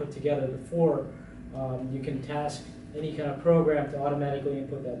out and put together before you can task any kind of program to automatically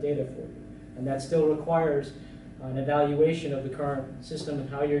input that data for you. And that still requires an evaluation of the current system and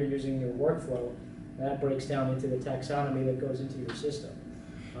how you're using your workflow. And that breaks down into the taxonomy that goes into your system.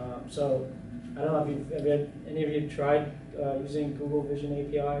 So I don't know if have any of you tried using Google Vision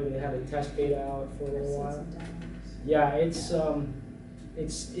API. They had a test beta out for a little while. Yeah, it's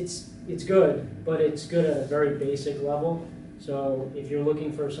good, but it's good at a very basic level. So if you're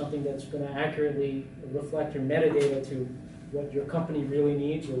looking for something that's going to accurately reflect your metadata to what your company really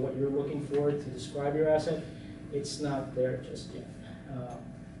needs or what you're looking for to describe your asset, it's not there just yet.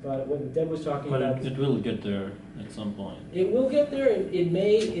 But what Deb was talking about, it will get there at some point. It will get there. It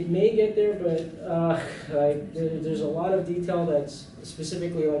may get there, but there's a lot of detail that's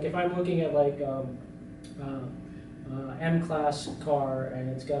specifically, like if I'm looking at like M-class car and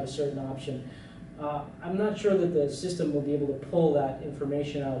it's got a certain option, I'm not sure that the system will be able to pull that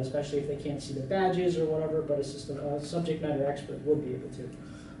information out, especially if they can't see the badges or whatever, but a subject matter expert would be able to.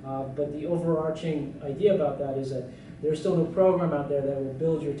 But the overarching idea about that is that there's still no program out there that will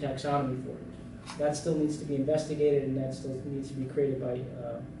build your taxonomy for you. That still needs to be investigated, and that still needs to be created by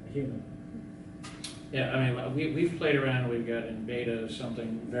a human. Yeah, I mean, we've played around, we've got in beta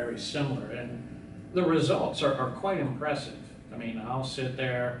something very similar, and the results are quite impressive. I mean, I'll sit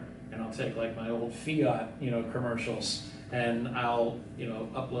there and I'll take like my old Fiat, commercials, and I'll,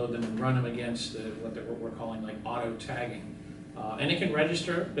 upload them and run them against what we're calling like auto tagging. And it can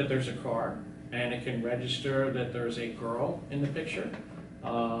register that there's a car, and it can register that there's a girl in the picture.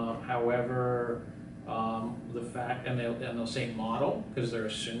 However, the fact, and they'll say model, because they're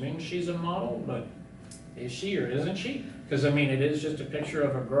assuming she's a model, but is she or isn't she? Because I mean, it is just a picture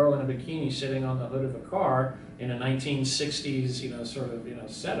of a girl in a bikini sitting on the hood of a car in a 1960s,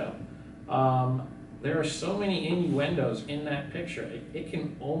 setup. There are so many innuendos in that picture. It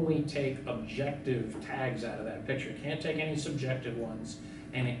can only take objective tags out of that picture. It can't take any subjective ones,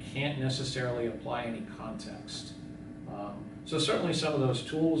 and it can't necessarily apply any context. So certainly some of those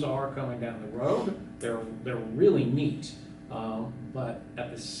tools are coming down the road. They're really neat, but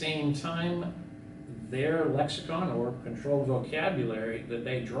at the same time, their lexicon or controlled vocabulary that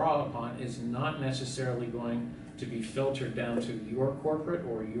they draw upon is not necessarily going to be filtered down to your corporate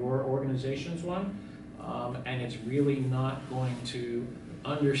or your organization's one, and it's really not going to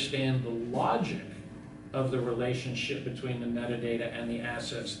understand the logic of the relationship between the metadata and the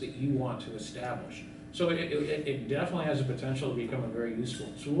assets that you want to establish. So it definitely has the potential to become a very useful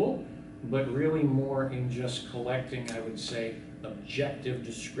tool, but really more in just collecting, I would say, objective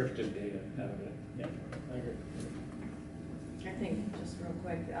descriptive data out of it. Yeah, I agree. I think, just real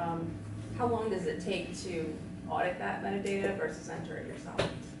quick, how long does it take to audit that metadata versus enter it yourself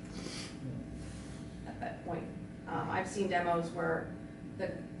at that point? I've seen demos where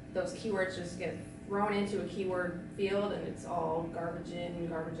those keywords just get thrown into a keyword field and it's all garbage in,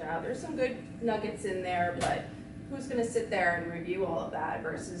 garbage out. There's some good nuggets in there, but who's gonna sit there and review all of that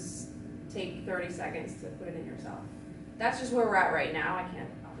versus take 30 seconds to put it in yourself? That's just where we're at right now. I can't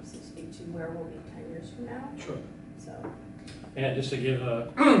obviously speak to where we'll be 10 years from now. Sure. So. And just to give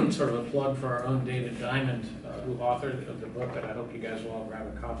a sort of a plug for our own David Diamond, who authored the book, and I hope you guys will all grab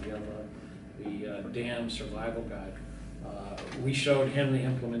a copy of the Dam Survival Guide. We showed him the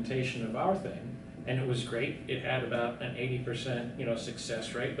implementation of our thing, and it was great. It had about an 80%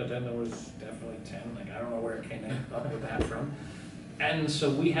 success rate, but then there was definitely 10. Like I don't know where it came up with that from. And so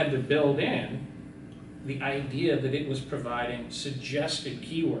we had to build in the idea that it was providing suggested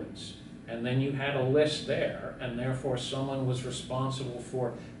keywords. And then you had a list there, and therefore someone was responsible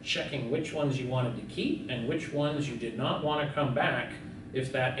for checking which ones you wanted to keep and which ones you did not want to come back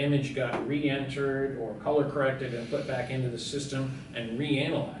if that image got re-entered or color corrected and put back into the system and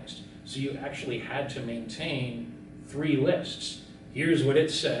reanalyzed. So you actually had to maintain 3 lists. Here's what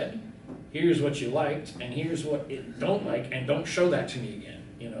it said, here's what you liked, and here's what it don't like, and don't show that to me again.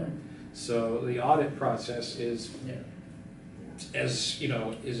 So the audit process is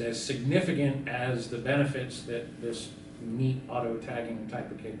is as significant as the benefits that this neat auto tagging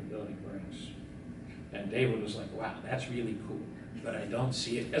type of capability brings. And David was like, wow, that's really cool, but I don't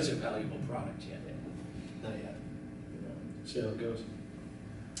see it as a valuable product yet. Not yet. See how it goes.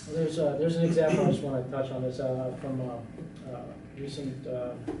 Well, there's an example I just want to touch on this from a recent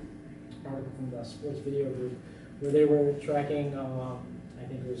article from the Sports Video Group, where they were tracking, I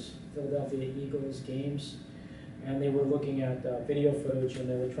think it was Philadelphia Eagles games, and they were looking at video footage, and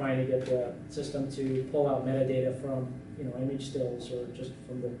they were trying to get the system to pull out metadata from image stills or just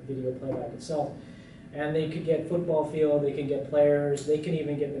from the video playback itself. And they could get football field, they can get players, they can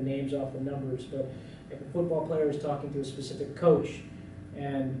even get the names off the numbers. But if a football player is talking to a specific coach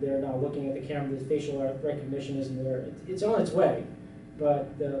and they're not looking at the camera, the facial recognition isn't there. It's on its way,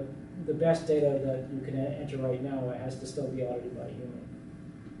 but the best data that you can enter right now has to still be audited by a human.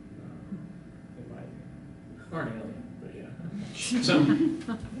 Or an alien, but yeah.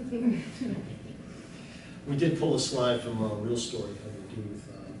 We did pull a slide from a real story having to do with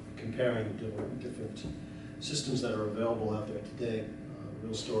comparing different systems that are available out there today.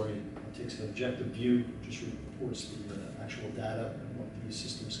 Real story takes an objective view, just reports the actual data and what these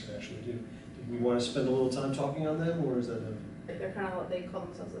systems can actually do. Did we want to spend a little time talking on them, or is that They're kind of, they call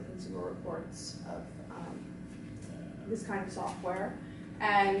themselves the consumer reports of this kind of software.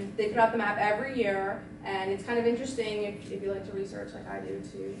 And they put out the map every year, and it's kind of interesting if you like to research like I do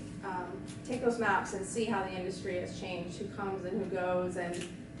to take those maps and see how the industry has changed, who comes and who goes, and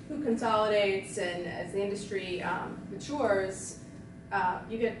who consolidates, and as the industry matures,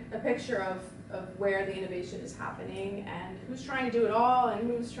 you get a picture of where the innovation is happening and who's trying to do it all and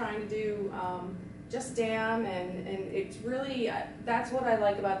who's trying to do just DAM, and it's really, that's what I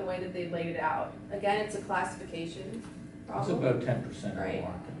like about the way that they laid it out. Again, it's a classification problem. It's about 10% of the Right.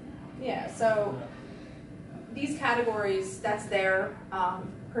 market. Yeah, so these categories, that's their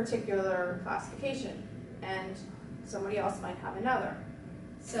particular classification, and somebody else might have another.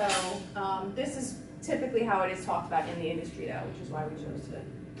 So this is typically how it is talked about in the industry, though, which is why we chose to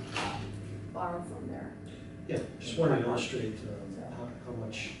borrow from there. Yeah, just wanted to illustrate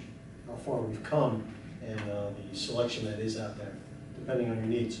how far we've come and the selection that is out there, depending on your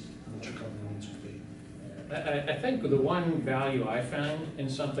needs, what your company needs would be. I think the one value I found in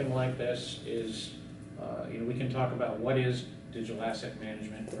something like this is, we can talk about what is digital asset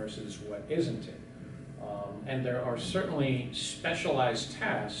management versus what isn't it. And there are certainly specialized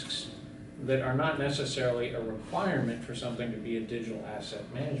tasks that are not necessarily a requirement for something to be a digital asset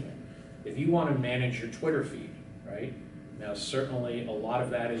management. If you want to manage your Twitter feed, right? Now certainly a lot of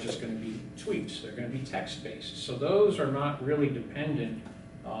that is just going to be tweets. They're going to be text-based. So those are not really dependent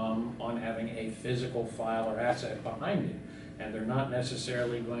on having a physical file or asset behind it. And they're not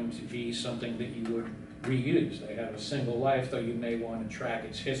necessarily going to be something that you would reuse. They have a single life, though you may want to track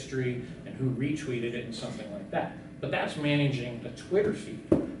its history and who retweeted it and something like that. But that's managing a Twitter feed.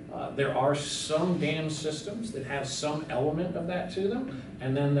 There are some DAM systems that have some element of that to them,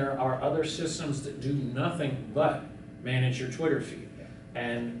 and then there are other systems that do nothing but manage your Twitter feed.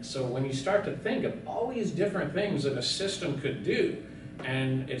 And so when you start to think of all these different things that a system could do,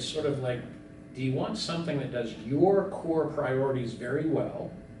 and it's sort of like Do you want something that does your core priorities very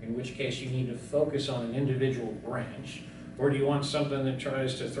well, in which case you need to focus on an individual branch? Or do you want something that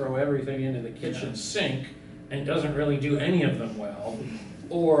tries to throw everything into the kitchen sink and doesn't really do any of them well?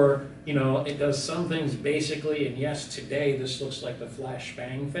 Or, you know, it does some things basically, and yes, today this looks like the flash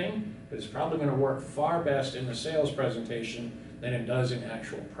bang thing, but it's probably going to work far best in the sales presentation than it does in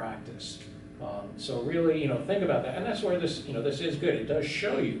actual practice. So really, you know, think about that. And that's where this, you know, this is good. It does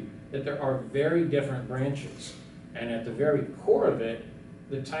show you that there are very different branches. And at the very core of it,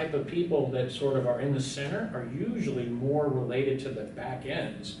 the type of people that sort of are in the center are usually more related to the back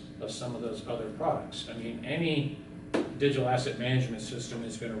ends of some of those other products. I mean, any digital asset management system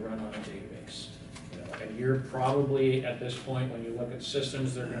is going to run on a database. You know, and you're probably, at this point, when you look at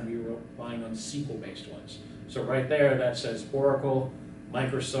systems, they're going to be relying on SQL-based ones. So right there, that says Oracle,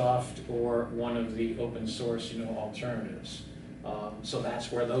 Microsoft, or one of the open source, you know, alternatives. So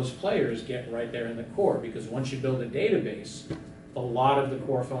that's where those players get right there in the core, because once you build a database, a lot of the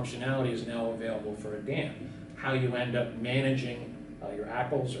core functionality is now available for a DAM. How you end up managing your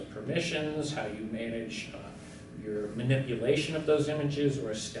apples or permissions, how you manage your manipulation of those images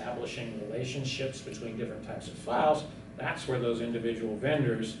or establishing relationships between different types of files, that's where those individual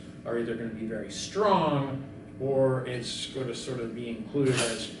vendors are either going to be very strong or it's going to sort of be included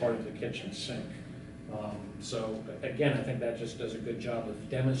as part of the kitchen sink. So again, I think that just does a good job of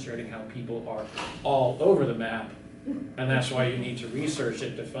demonstrating how people are all over the map, and that's why you need to research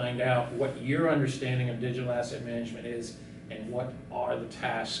it to find out what your understanding of digital asset management is and what are the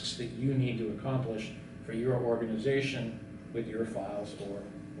tasks that you need to accomplish for your organization with your files or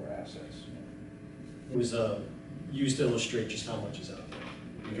assets. It was used to illustrate just how much is out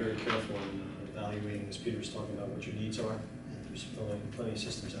there. Be very careful in evaluating, as Peter was talking about, what your needs are. There's plenty of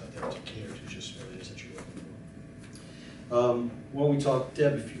systems out there to cater to just what it is that you're looking for. When we talk,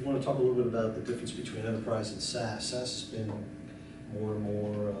 Deb, if you want to talk a little bit about the difference between enterprise and SaaS. SaaS has been more and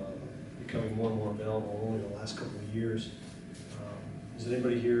more, becoming more and more available only in the last couple of years. Is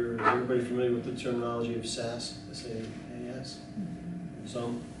anybody here, is everybody familiar with the terminology of SaaS? S-A-A-S?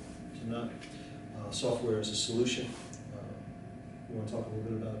 Some not. Software as a solution. You want to talk a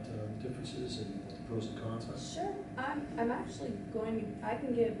little bit about the differences and what the pros and cons are? Sure. I'm actually going to, I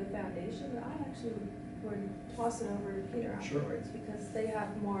can give the foundation, but I actually would toss it over to Peter afterwards, because they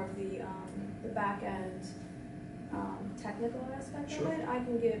have more of the back end technical aspect of it. I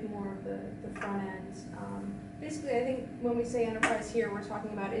can give more of the front end. Basically, I think when we say enterprise here, we're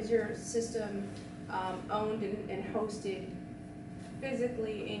talking about, is your system owned and hosted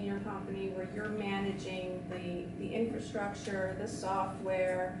physically in your company, where you're managing the infrastructure, the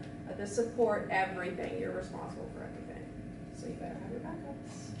software, the support, everything. You're responsible for everything. So you better have your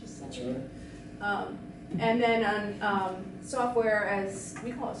backups. Just saying. That's right. And then on software, as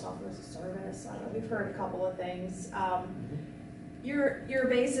we call it, software as a service. We've heard a couple of things. You're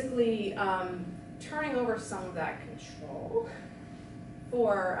basically turning over some of that control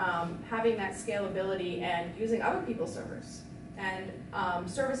for having that scalability and using other people's servers and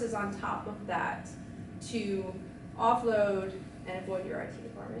services on top of that to offload and avoid your IT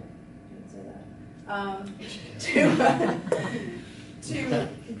department. I didn't say that. To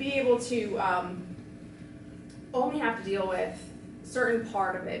be able to only have to deal with certain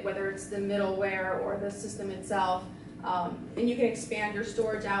part of it, whether it's the middleware or the system itself, and you can expand your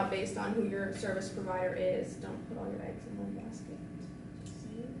storage out based on who your service provider is. Don't put all your eggs in one basket.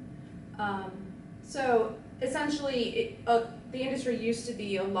 So essentially, the industry used to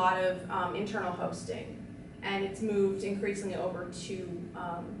be a lot of internal hosting, and it's moved increasingly over to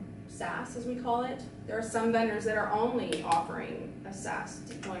SaaS, as we call it. There are some vendors that are only offering a SaaS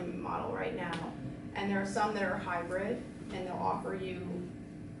deployment model right now, and there are some that are hybrid, and they'll offer you,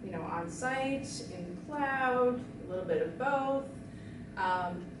 on-site, in the cloud, a little bit of both.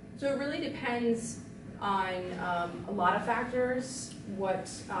 So it really depends on a lot of factors, what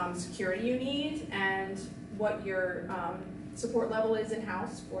security you need, and what your support level is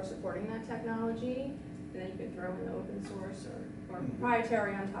in-house for supporting that technology. And then you can throw in the open source or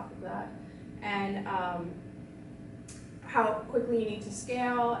proprietary on top of that. And how quickly you need to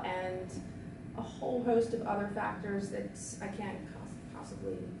scale, and a whole host of other factors that I can't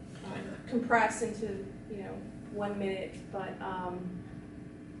possibly compress into 1 minute. But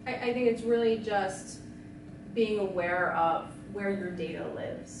I think it's really just being aware of where your data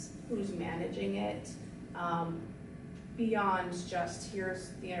lives, who's managing it, beyond just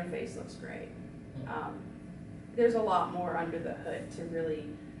here's the interface looks great. There's a lot more under the hood to really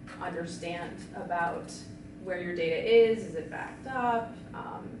understand about where your data is it backed up,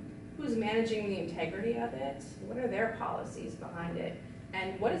 who's managing the integrity of it, what are their policies behind it,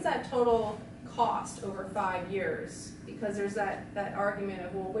 and what is that total cost over 5 years, because there's that argument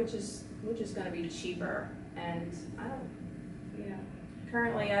of, well, which is going to be cheaper, and I don't, you know,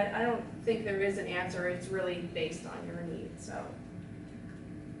 currently I don't think there is an answer. It's really based on your needs. So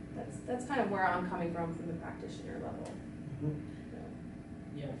that's kind of where I'm coming from the practitioner level.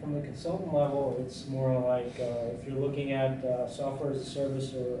 Yeah, from the consultant level, it's more like if you're looking at software as a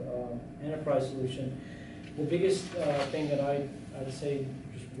service or enterprise solution, the biggest thing that I'd say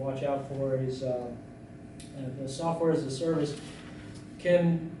just watch out for is the software as a service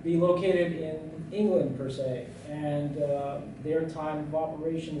can be located in England per se, and their time of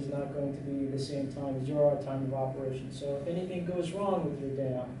operation is not going to be the same time as your time of operation. So if anything goes wrong with your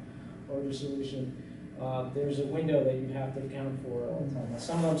dam or your solution, there's a window that you have to account for all the time. Now,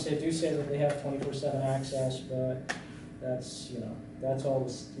 some of them do say that they have 24/7 access, but that's, you know, that's all,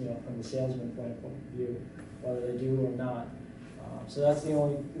 you know, from the salesman point of view, whether they do or not. So that's the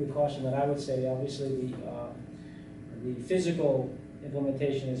only caution that I would say. Obviously, the physical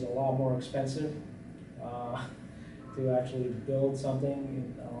implementation is a lot more expensive to actually build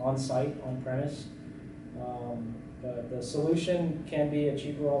something on site, on premise. But the solution can be a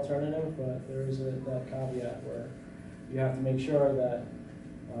cheaper alternative, but there is that caveat where you have to make sure that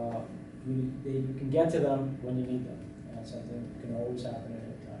you can get to them when you need them, and something can always happen at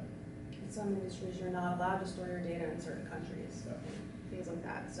any time. In some industries, you're not allowed to store your data in certain countries, things like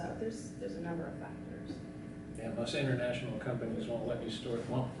that. So there's a number of factors. Yeah, most international companies won't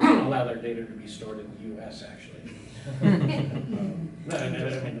allow their data to be stored in the U.S. actually. No, I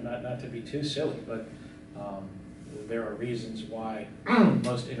mean, not to be too silly, but there are reasons why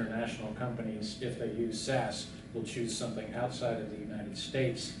most international companies, if they use SaaS, will choose something outside of the United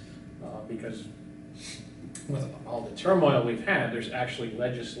States because with all the turmoil we've had, there's actually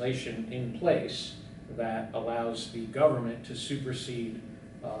legislation in place that allows the government to supersede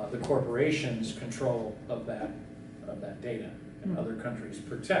the corporation's control of that data, and other countries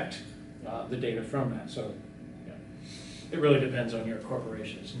protect the data from that. So yeah, it really depends on your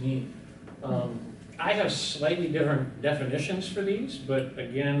corporation's need. I have slightly different definitions for these, but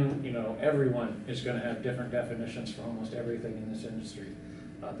again, you know, everyone is going to have different definitions for almost everything in this industry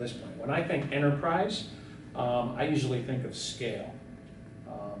at this point. When I think enterprise, I usually think of scale.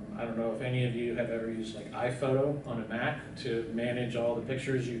 I don't know if any of you have ever used like iPhoto on a Mac to manage all the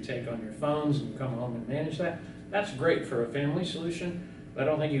pictures you take on your phones and you come home and manage that. That's great for a family solution, but I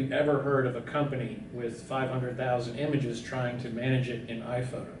don't think you've ever heard of a company with 500,000 images trying to manage it in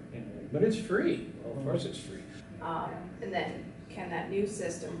iPhoto. But it's free. Well, of course it's free. And then can that new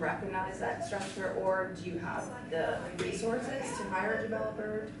system recognize that structure, or do you have the resources to hire a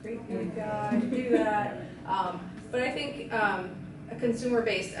developer to create the API to do that? But I think a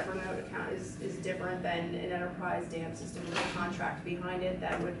consumer-based Evernote account is different than an enterprise DAM system with a contract behind it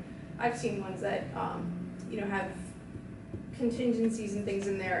that would, I've seen ones that you know, have contingencies and things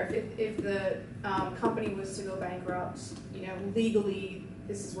in there. If the company was to go bankrupt, you know, legally,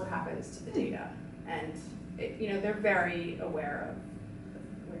 this is what happens to the data. And you know, they're very aware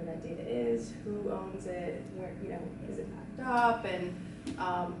of where that data is, who owns it, where, you know, is it backed up, and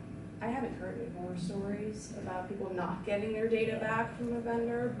I haven't heard any horror stories about people not getting their data back from a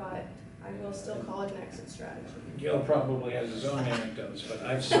vendor, but I will still call it an exit strategy. Gill probably has his own anecdotes, but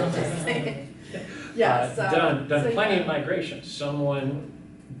I've certainly done plenty of migrations. Someone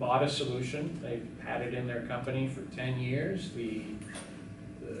bought a solution, they've had it in their company for 10 years. The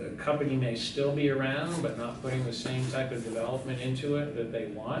company may still be around, but not putting the same type of development into it that they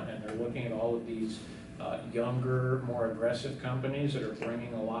want, and they're looking at all of these younger, more aggressive companies that are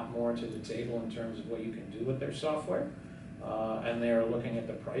bringing a lot more to the table in terms of what you can do with their software. And they're looking at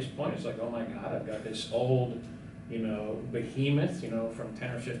the price point. It's like, oh my God, I've got this old, you know, behemoth, you know, from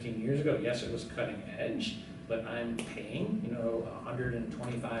 10 or 15 years ago. Yes, it was cutting edge, but I'm paying, you know,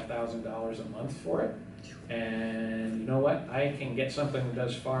 $125,000 a month for it. And you know what? I can get something that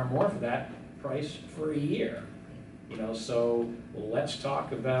does far more for that price for a year. You know, so let's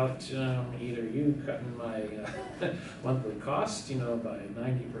talk about either you cutting my monthly cost, you know, by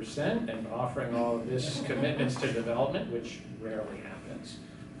 90% and offering all of this commitments to development, which rarely happens.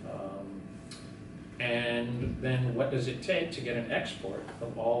 And then what does it take to get an export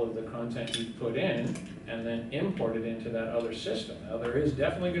of all of the content you put in and then import it into that other system? Now, there is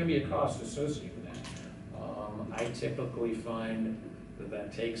definitely going to be a cost associated with that. I typically find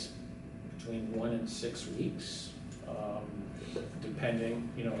that takes between 1 and 6 weeks. Depending,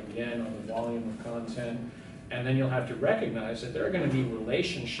 you know, again, on the volume of content. And then you'll have to recognize that there are going to be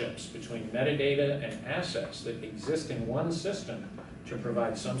relationships between metadata and assets that exist in one system to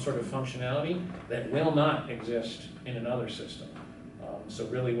provide some sort of functionality that will not exist in another system. So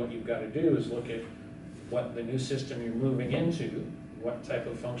really what you've got to do is look at what the new system you're moving into, what type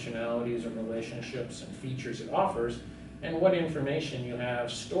of functionalities and relationships and features it offers, and what information you have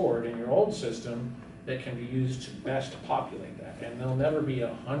stored in your old system that can be used to best populate that. And there'll never be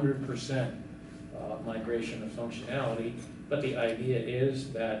 100% migration of functionality, but the idea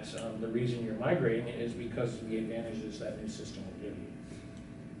is that the reason you're migrating is because of the advantages that new system will give you.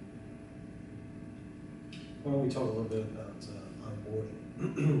 Why don't we talk a little bit about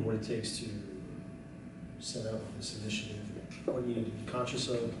onboarding, what it takes to set out this initiative, what you need to be conscious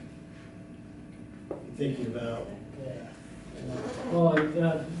of, thinking about. Yeah. Well,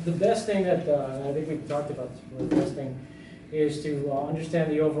 the best thing that, I think we've talked about, the best thing is to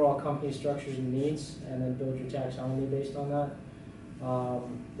understand the overall company structures and needs, and then build your taxonomy based on that.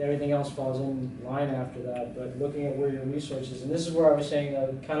 Everything else falls in line after that, but looking at where your resources, and this is where I was saying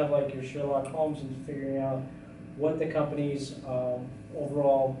kind of like your Sherlock Holmes and figuring out what the company's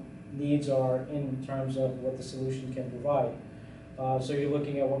overall needs are in terms of what the solution can provide. So you're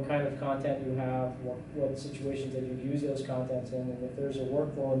looking at what kind of content you have, what situations that you've used those contents in, and if there's a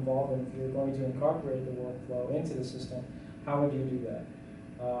workflow involved, and if you're going to incorporate the workflow into the system, how would you do that?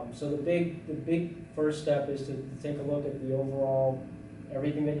 So the big first step is to take a look at the overall,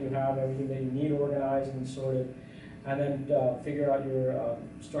 everything that you have, everything that you need organized and sorted, and then figure out your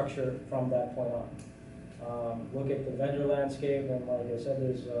structure from that point on. Look at the vendor landscape, and like I said,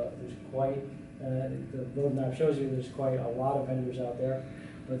 there's quite, the roadmap shows you there's quite a lot of vendors out there,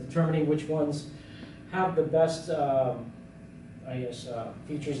 but determining which ones have the best,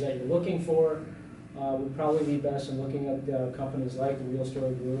 features that you're looking for would probably be best in looking at companies like the Real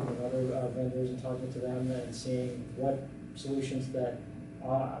Story Group and other vendors and talking to them and seeing what solutions that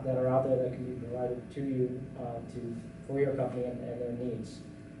are out there that can be provided to you for your company and their needs.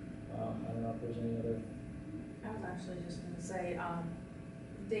 I don't know if there's any other. I was actually just going to say,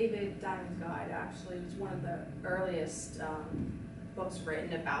 David Diamond's Guide actually was one of the earliest books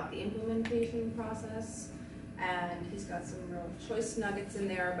written about the implementation process, and he's got some real choice nuggets in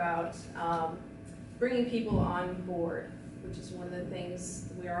there about bringing people on board, which is one of the things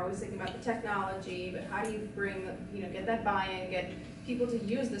we are always thinking about the technology, but how do you bring, get that buy-in, get people to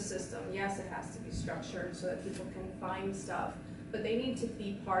use the system? Yes, it has to be structured so that people can find stuff, but they need to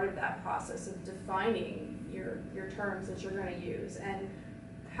be part of that process of defining your terms that you're going to use, and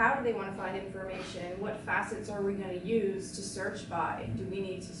how do they want to find information? What facets are we going to use to search by? Do we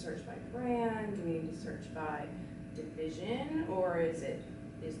need to search by brand? Do we need to search by division? Or is it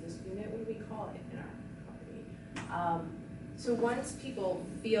business unit? What do we call it in our company? So once people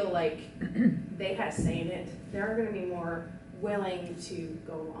feel like they had a say in it, they're going to be more willing to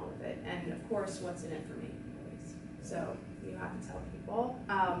go along with it. And of course, what's in it for me always. So you have to tell people,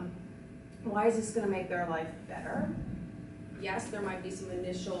 why is this going to make their life better? Yes, there might be some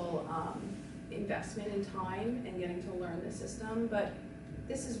initial investment in time and getting to learn the system, but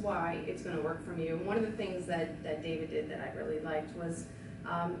this is why it's going to work for you. And one of the things that David did that I really liked was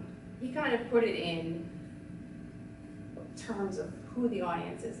he kind of put it in terms of who the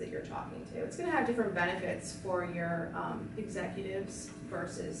audience is that you're talking to. It's going to have different benefits for your executives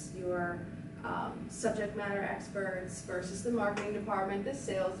versus your subject matter experts versus the marketing department, the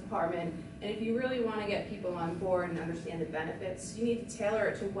sales department. And if you really want to get people on board and understand the benefits, you need to tailor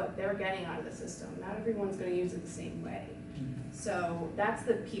it to what they're getting out of the system. Not everyone's going to use it the same way. So that's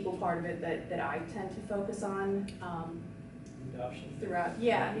the people part of it that I tend to focus on Adoption. throughout.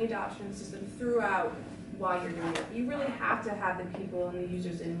 Yeah, the adoption system throughout while you're doing it. You really have to have the people and the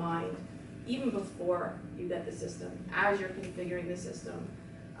users in mind even before you get the system, as you're configuring the system.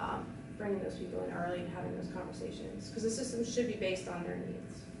 Bringing those people in early and having those conversations, because the system should be based on their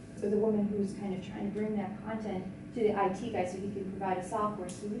needs. So the woman who's kind of trying to bring that content to the IT guy so he can provide a software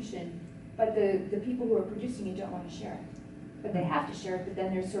solution, but the people who are producing it don't want to share it. But they have to share it, but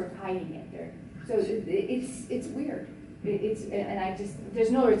then they're sort of hiding it there. So it's weird.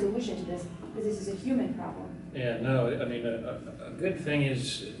 There's no resolution to this, because this is a human problem. Yeah, no, I mean, a good thing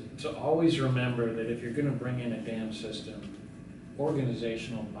is to always remember that if you're going to bring in a dam system,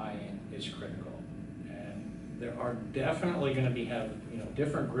 organizational buy-in is critical. And there are definitely going to be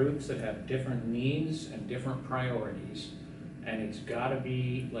different groups that have different needs and different priorities. And it's got to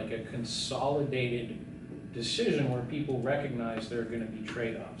be like a consolidated decision where people recognize there are going to be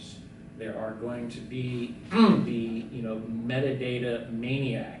trade-offs. There are going to be the metadata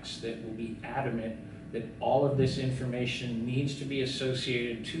maniacs that will be adamant that all of this information needs to be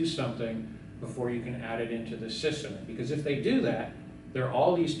associated to something before you can add it into the system. Because if they do that, there are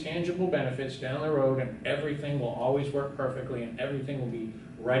all these tangible benefits down the road, and everything will always work perfectly, and everything will be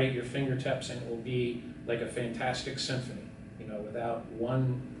right at your fingertips, and it will be like a fantastic symphony. without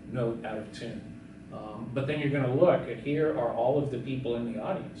one note out of tune. But then you're going to look at, here are all of the people in the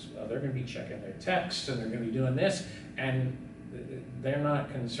audience. Well, they're going to be checking their texts and they're going to be doing this, and they're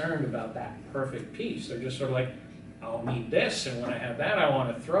not concerned about that perfect piece. They're just sort of like, I'll need this, and when I have that, I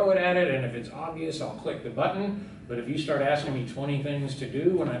want to throw it at it, and if it's obvious, I'll click the button. But if you start asking me 20 things to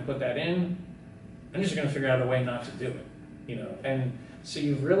do when I put that in, I'm just going to figure out a way not to do it, And so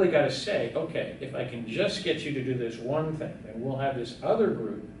you've really got to say, okay, if I can just get you to do this one thing, then we'll have this other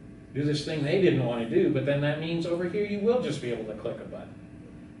group do this thing they didn't want to do, but then that means over here you will just be able to click a button.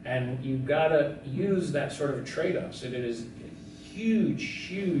 And you've got to use that sort of trade-off. So it is a huge,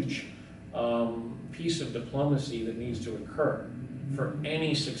 huge piece of diplomacy that needs to occur for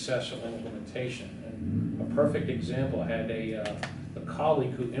any successful implementation. And a perfect example, I had a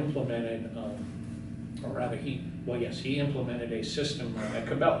colleague who implemented, or rather he implemented a system at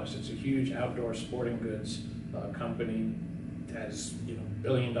Campbell. It's a huge outdoor sporting goods company, has $1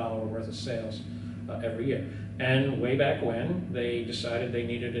 billion worth of sales every year. And way back when, they decided they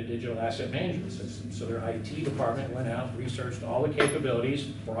needed a digital asset management system. So their IT department went out, researched all the capabilities,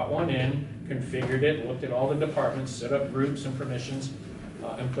 brought one in, configured it, looked at all the departments, set up groups and permissions,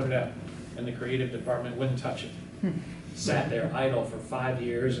 and put it out. And the creative department wouldn't touch it. Sat there idle for 5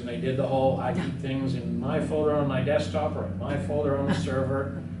 years, and they did the whole, I keep things in my folder on my desktop or in my folder on the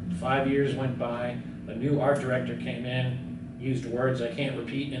server. 5 years went by, a new art director came in, used words I can't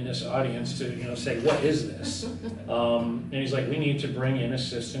repeat in this audience to say, what is this? And he's like, we need to bring in a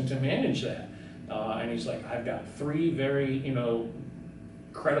system to manage that. And he's like, I've got 3 very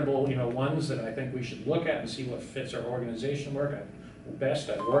credible ones that I think we should look at and see what fits our organization work best.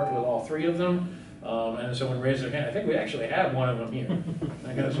 I've worked with all 3 of them. And someone raised their hand. I think we actually have one of them here.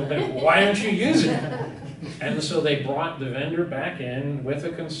 I guess, well, then why aren't you using it? And so they brought the vendor back in with a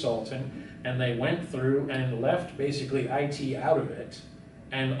consultant, and they went through and left basically IT out of it.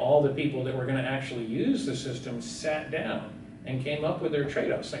 And all the people that were going to actually use the system sat down and came up with their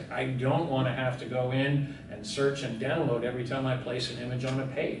trade-offs. Like, I don't want to have to go in and search and download every time I place an image on a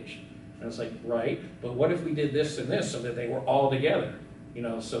page. And it's like, right, but what if we did this and this so that they were all together?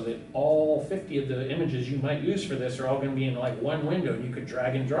 So that all 50 of the images you might use for this are all going to be in like one window, and you could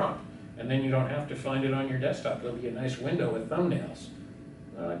drag and drop. And then you don't have to find it on your desktop. It'll be a nice window with thumbnails.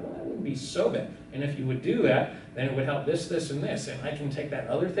 And I'm like, well, that wouldn't be so bad. And if you would do that, then it would help this, this, and this. And I can take that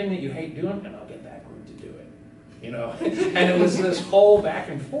other thing that you hate doing, and I'll get that group to do it. And it was this whole back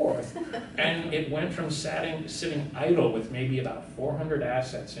and forth. And it went from sitting idle with maybe about 400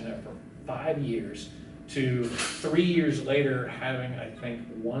 assets in it for 5 years to 3 years later having, I think,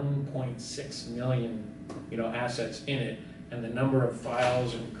 1.6 million, assets in it, and the number of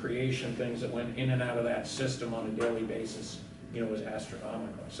files and creation things that went in and out of that system on a daily basis, was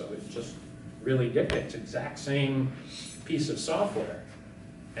astronomical. So it's just really different. It's exact same piece of software.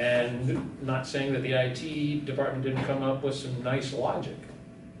 And not saying that the IT department didn't come up with some nice logic,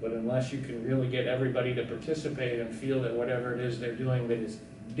 but unless you can really get everybody to participate and feel that whatever it is they're doing that is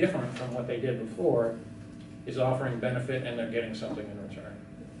different from what they did before is offering benefit and they're getting something in return.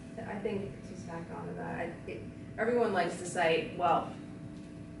 I think to tack on to that, everyone likes to say, well,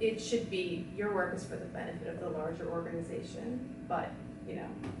 it should be, your work is for the benefit of the larger organization, but,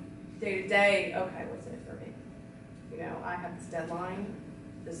 day to day, okay, what's in it for me? I have this deadline,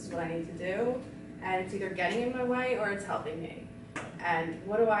 this is what I need to do, and it's either getting in my way or it's helping me. And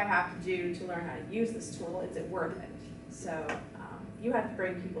what do I have to do to learn how to use this tool? Is it worth it? So you have to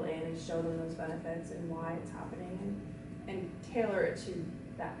bring people in and show them those benefits and why it's happening, and tailor it to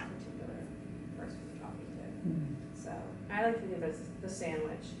that particular person you're talking to. So I like to think of it as the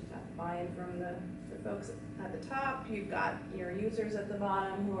sandwich. You've got buy-in from the folks at the top, you've got your users at the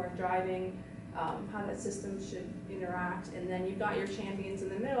bottom who are driving how that system should interact, and then you've got your champions in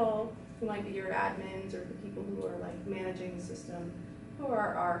the middle who might be your admins or the people who are like managing the system, who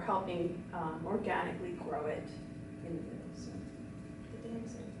are helping organically grow it in the middle. So the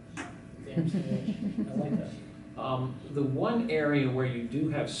damn sandwich. I like that. The one area where you do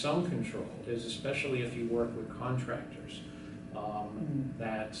have some control is especially if you work with contractors,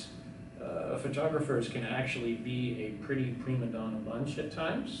 that photographers can actually be a pretty prima donna bunch at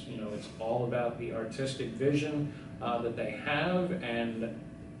times. It's all about the artistic vision that they have, and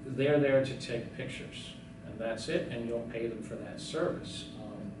they're there to take pictures, and that's it, and you'll pay them for that service.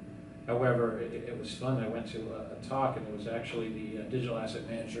 However, it was fun. I went to a talk, and it was actually the digital asset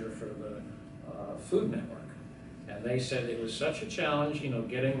manager for the Food Network. And they said it was such a challenge,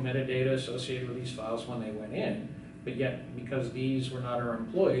 getting metadata associated with these files when they went in. But yet, because these were not our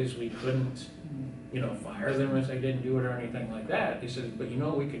employees, we couldn't, fire them if they didn't do it or anything like that. He said, but you know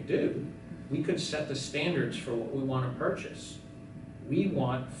what we could do? We could set the standards for what we want to purchase. We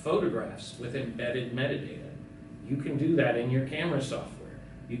want photographs with embedded metadata. You can do that in your camera software.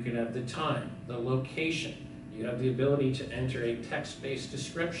 You can have the time, the location. You have the ability to enter a text-based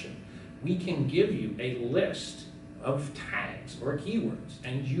description. We can give you a list of tags or keywords,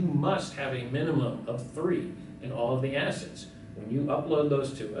 and you must have a minimum of 3 in all of the assets. When you upload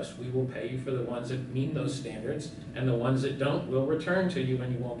those to us, we will pay you for the ones that meet those standards, and the ones that don't, we'll return to you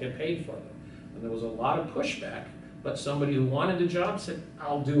and you won't get paid for them. And there was a lot of pushback, but somebody who wanted the job said,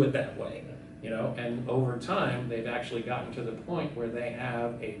 I'll do it that way. And over time, they've actually gotten to the point where they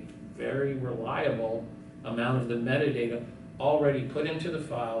have a very reliable amount of the metadata already put into the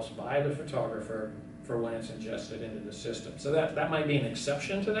files by the photographer for when it's ingested into the system. So that might be an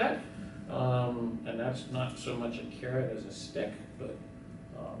exception to that, and that's not so much a carrot as a stick, but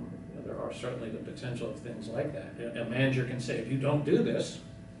there are certainly the potential of things like that. A manager can say, if you don't do this,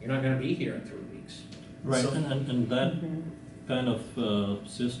 you're not going to be here in 3 weeks. Right, and that kind of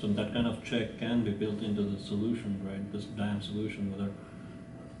system, that kind of check can be built into the solution, right? This DAM solution, whether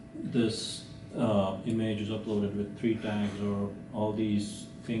this image is uploaded with 3 tags or all these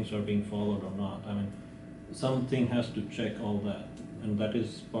things are being followed or not. I mean, something has to check all that, and that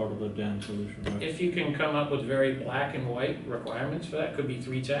is part of the DAM solution, right? If you can come up with very black and white requirements for that, could be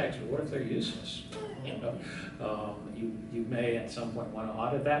 3 tags, but what if they're useless? You may at some point want to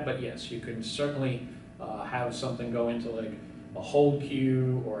audit that, but yes, you can certainly have something go into like a hold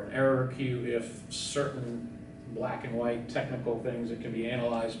queue or an error queue if certain black and white technical things that can be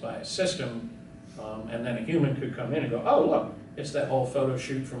analyzed by a system, and then a human could come in and go, oh look, it's that whole photo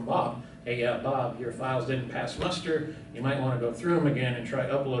shoot from Bob. Hey, Bob, your files didn't pass muster. You might want to go through them again and try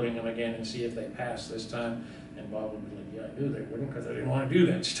uploading them again and see if they pass this time. And Bob would be like, yeah, I knew they wouldn't because I didn't want to do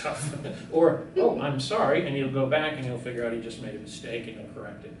that stuff. Or, oh, I'm sorry, and you'll go back and you'll figure out he just made a mistake and you'll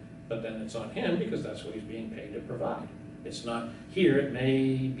correct it. But then it's on him because that's what he's being paid to provide. It's not here, it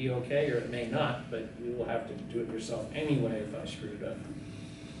may be okay or it may not, but you will have to do it yourself anyway if I screw it up.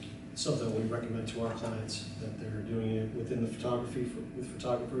 Something we recommend to our clients, that they're doing it within the photography, with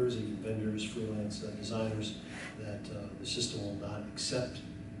photographers, even vendors, freelance designers, that the system will not accept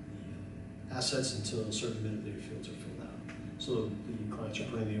the assets until certain metadata fields are filled out. So the clients are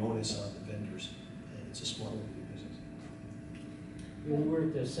putting the onus on the vendors, and it's a smart way to do business. We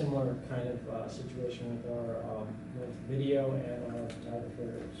worked a similar kind of situation with our with video and our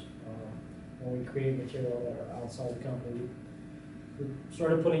photographers. When we create material that are outside the company, we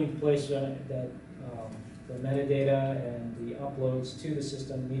started putting in place that the metadata and the uploads to the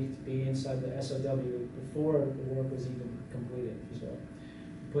system needed to be inside the SOW before the work was even completed. So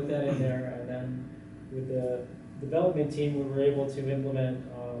put that in there, and then with the development team, we were able to implement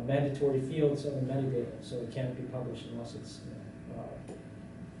mandatory fields of the metadata, so it can't be published unless it's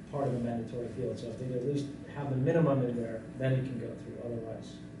part of the mandatory field. So if they at least have the minimum in there, then it can go through.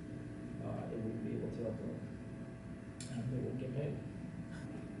 Otherwise, it wouldn't be able to upload, and they won't get paid.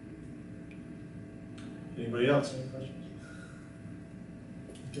 Anybody else? Any questions?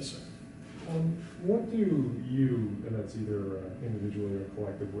 Yes, sir. What do you, and that's either individually or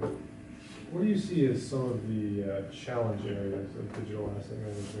collectively, what do you see as some of the challenge areas of digital asset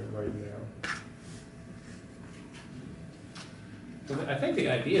management right now? I think the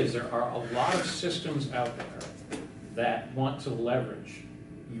idea is there are a lot of systems out there that want to leverage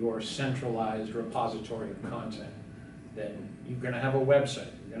your centralized repository of content. That you're going to have a website,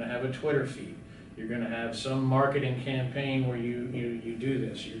 you're going to have a Twitter feed, you're going to have some marketing campaign where you do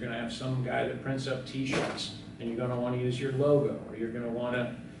this, you're going to have some guy that prints up t-shirts and you're going to want to use your logo, or you're going to want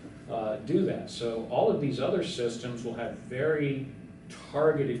to do that. So all of these other systems will have very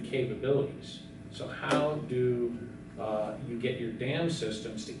targeted capabilities. So how do you get your DAM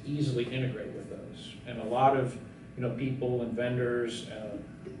systems to easily integrate with those? And a lot of people and vendors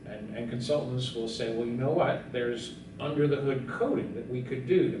and consultants will say, well, you know what, there's under the hood coding that we could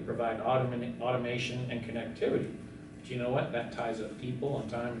do to provide automation and connectivity. But you know what, that ties up people and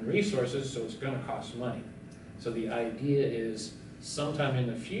time and resources, so it's going to cost money. So the idea is sometime in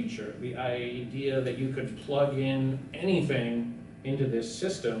the future, the idea that you could plug in anything into this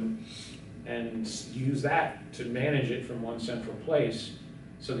system and use that to manage it from one central place,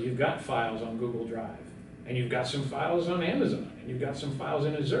 so that you've got files on Google Drive, and you've got some files on Amazon, and you've got some files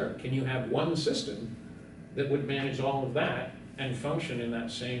in Azure. Can you have one system that would manage all of that and function in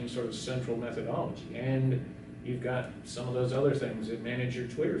that same sort of central methodology? And you've got some of those other things that manage your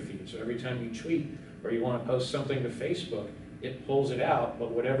Twitter feed. So every time you tweet or you want to post something to Facebook, it pulls it out,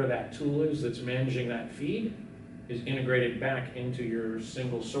 but whatever that tool is that's managing that feed is integrated back into your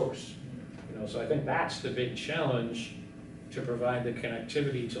single source. So I think that's the big challenge, to provide the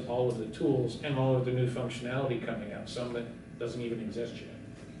connectivity to all of the tools and all of the new functionality coming out. Some that doesn't even exist yet.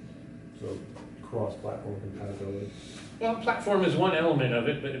 So cross-platform compatibility. Well, platform is one element of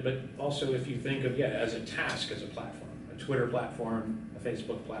it, but also if you think of, as a task as a platform, a Twitter platform, a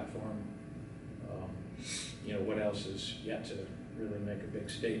Facebook platform, what else is yet to really make a big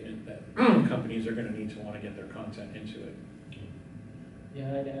statement that companies are going to need to want to get their content into it. Yeah,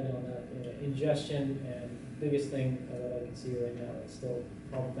 I'd add on that, ingestion, and biggest thing that I can see right now that's still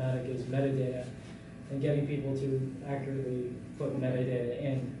problematic is metadata, and getting people to accurately put metadata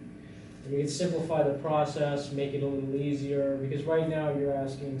in. We can simplify the process, make it a little easier, because right now you're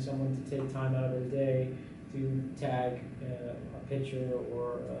asking someone to take time out of their day to tag a picture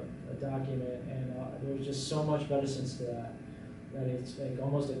or a document, and there's just so much reticence to that, that it's like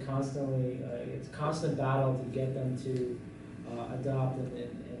almost a it's a constant battle to get them to adopt and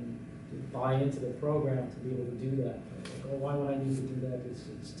to buy into the program to be able to do that. Like, oh, why would I need to do that?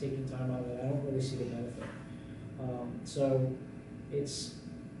 It's taking time out of it. I don't really see the benefit. So it's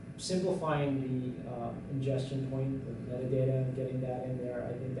simplifying the ingestion point, the metadata, and getting that in there.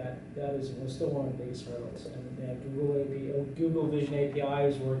 I think that is still one of the biggest hurdles. And Google Vision API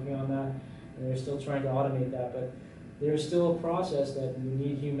is working on that, and they're still trying to automate that. But there's still a process that you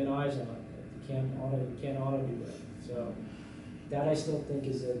need human eyes on. You can't auto do that. So that I still think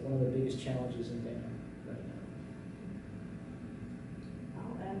is one of the biggest challenges in data right now.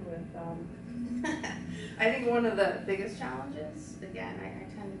 I'll end with, I think one of the biggest challenges, again, I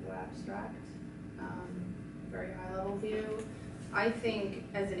tend to go abstract, very high level view. I think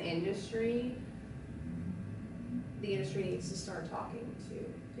as an industry, the industry needs to start talking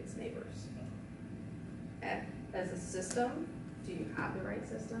to its neighbors. As a system, do you have the right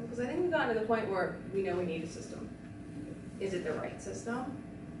system? Because I think we've gotten to the point where we know we need a system. Is it the right system?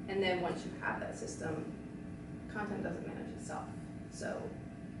 And then once you have that system, content doesn't manage itself. So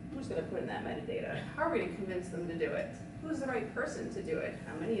who's going to put in that metadata? How are we going to convince them to do it? Who's the right person to do it?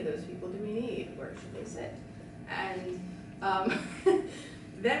 How many of those people do we need? Where should they sit? And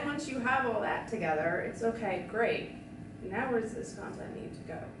then once you have all that together, it's okay, great. Now where does this content need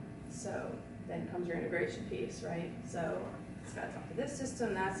to go? So then comes your integration piece, right? So it's got to talk to this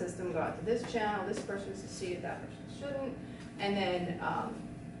system, go out to this channel, this person should see it, that person shouldn't. And then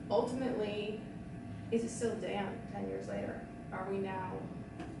ultimately, is it still Dan 10 years later? Are we now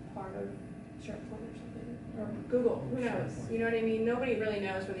part of SharePoint or something? Or Google, who knows? You know what I mean? Nobody really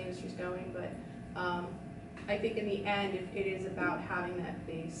knows where the industry's going, but I think in the end, it is about having that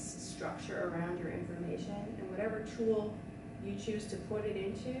base structure around your information, and whatever tool you choose to put it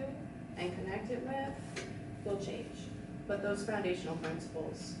into and connect it with will change. But those foundational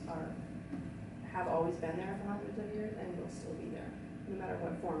principles have always been there for hundreds of years and will still be there, no matter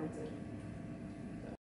what form it's in.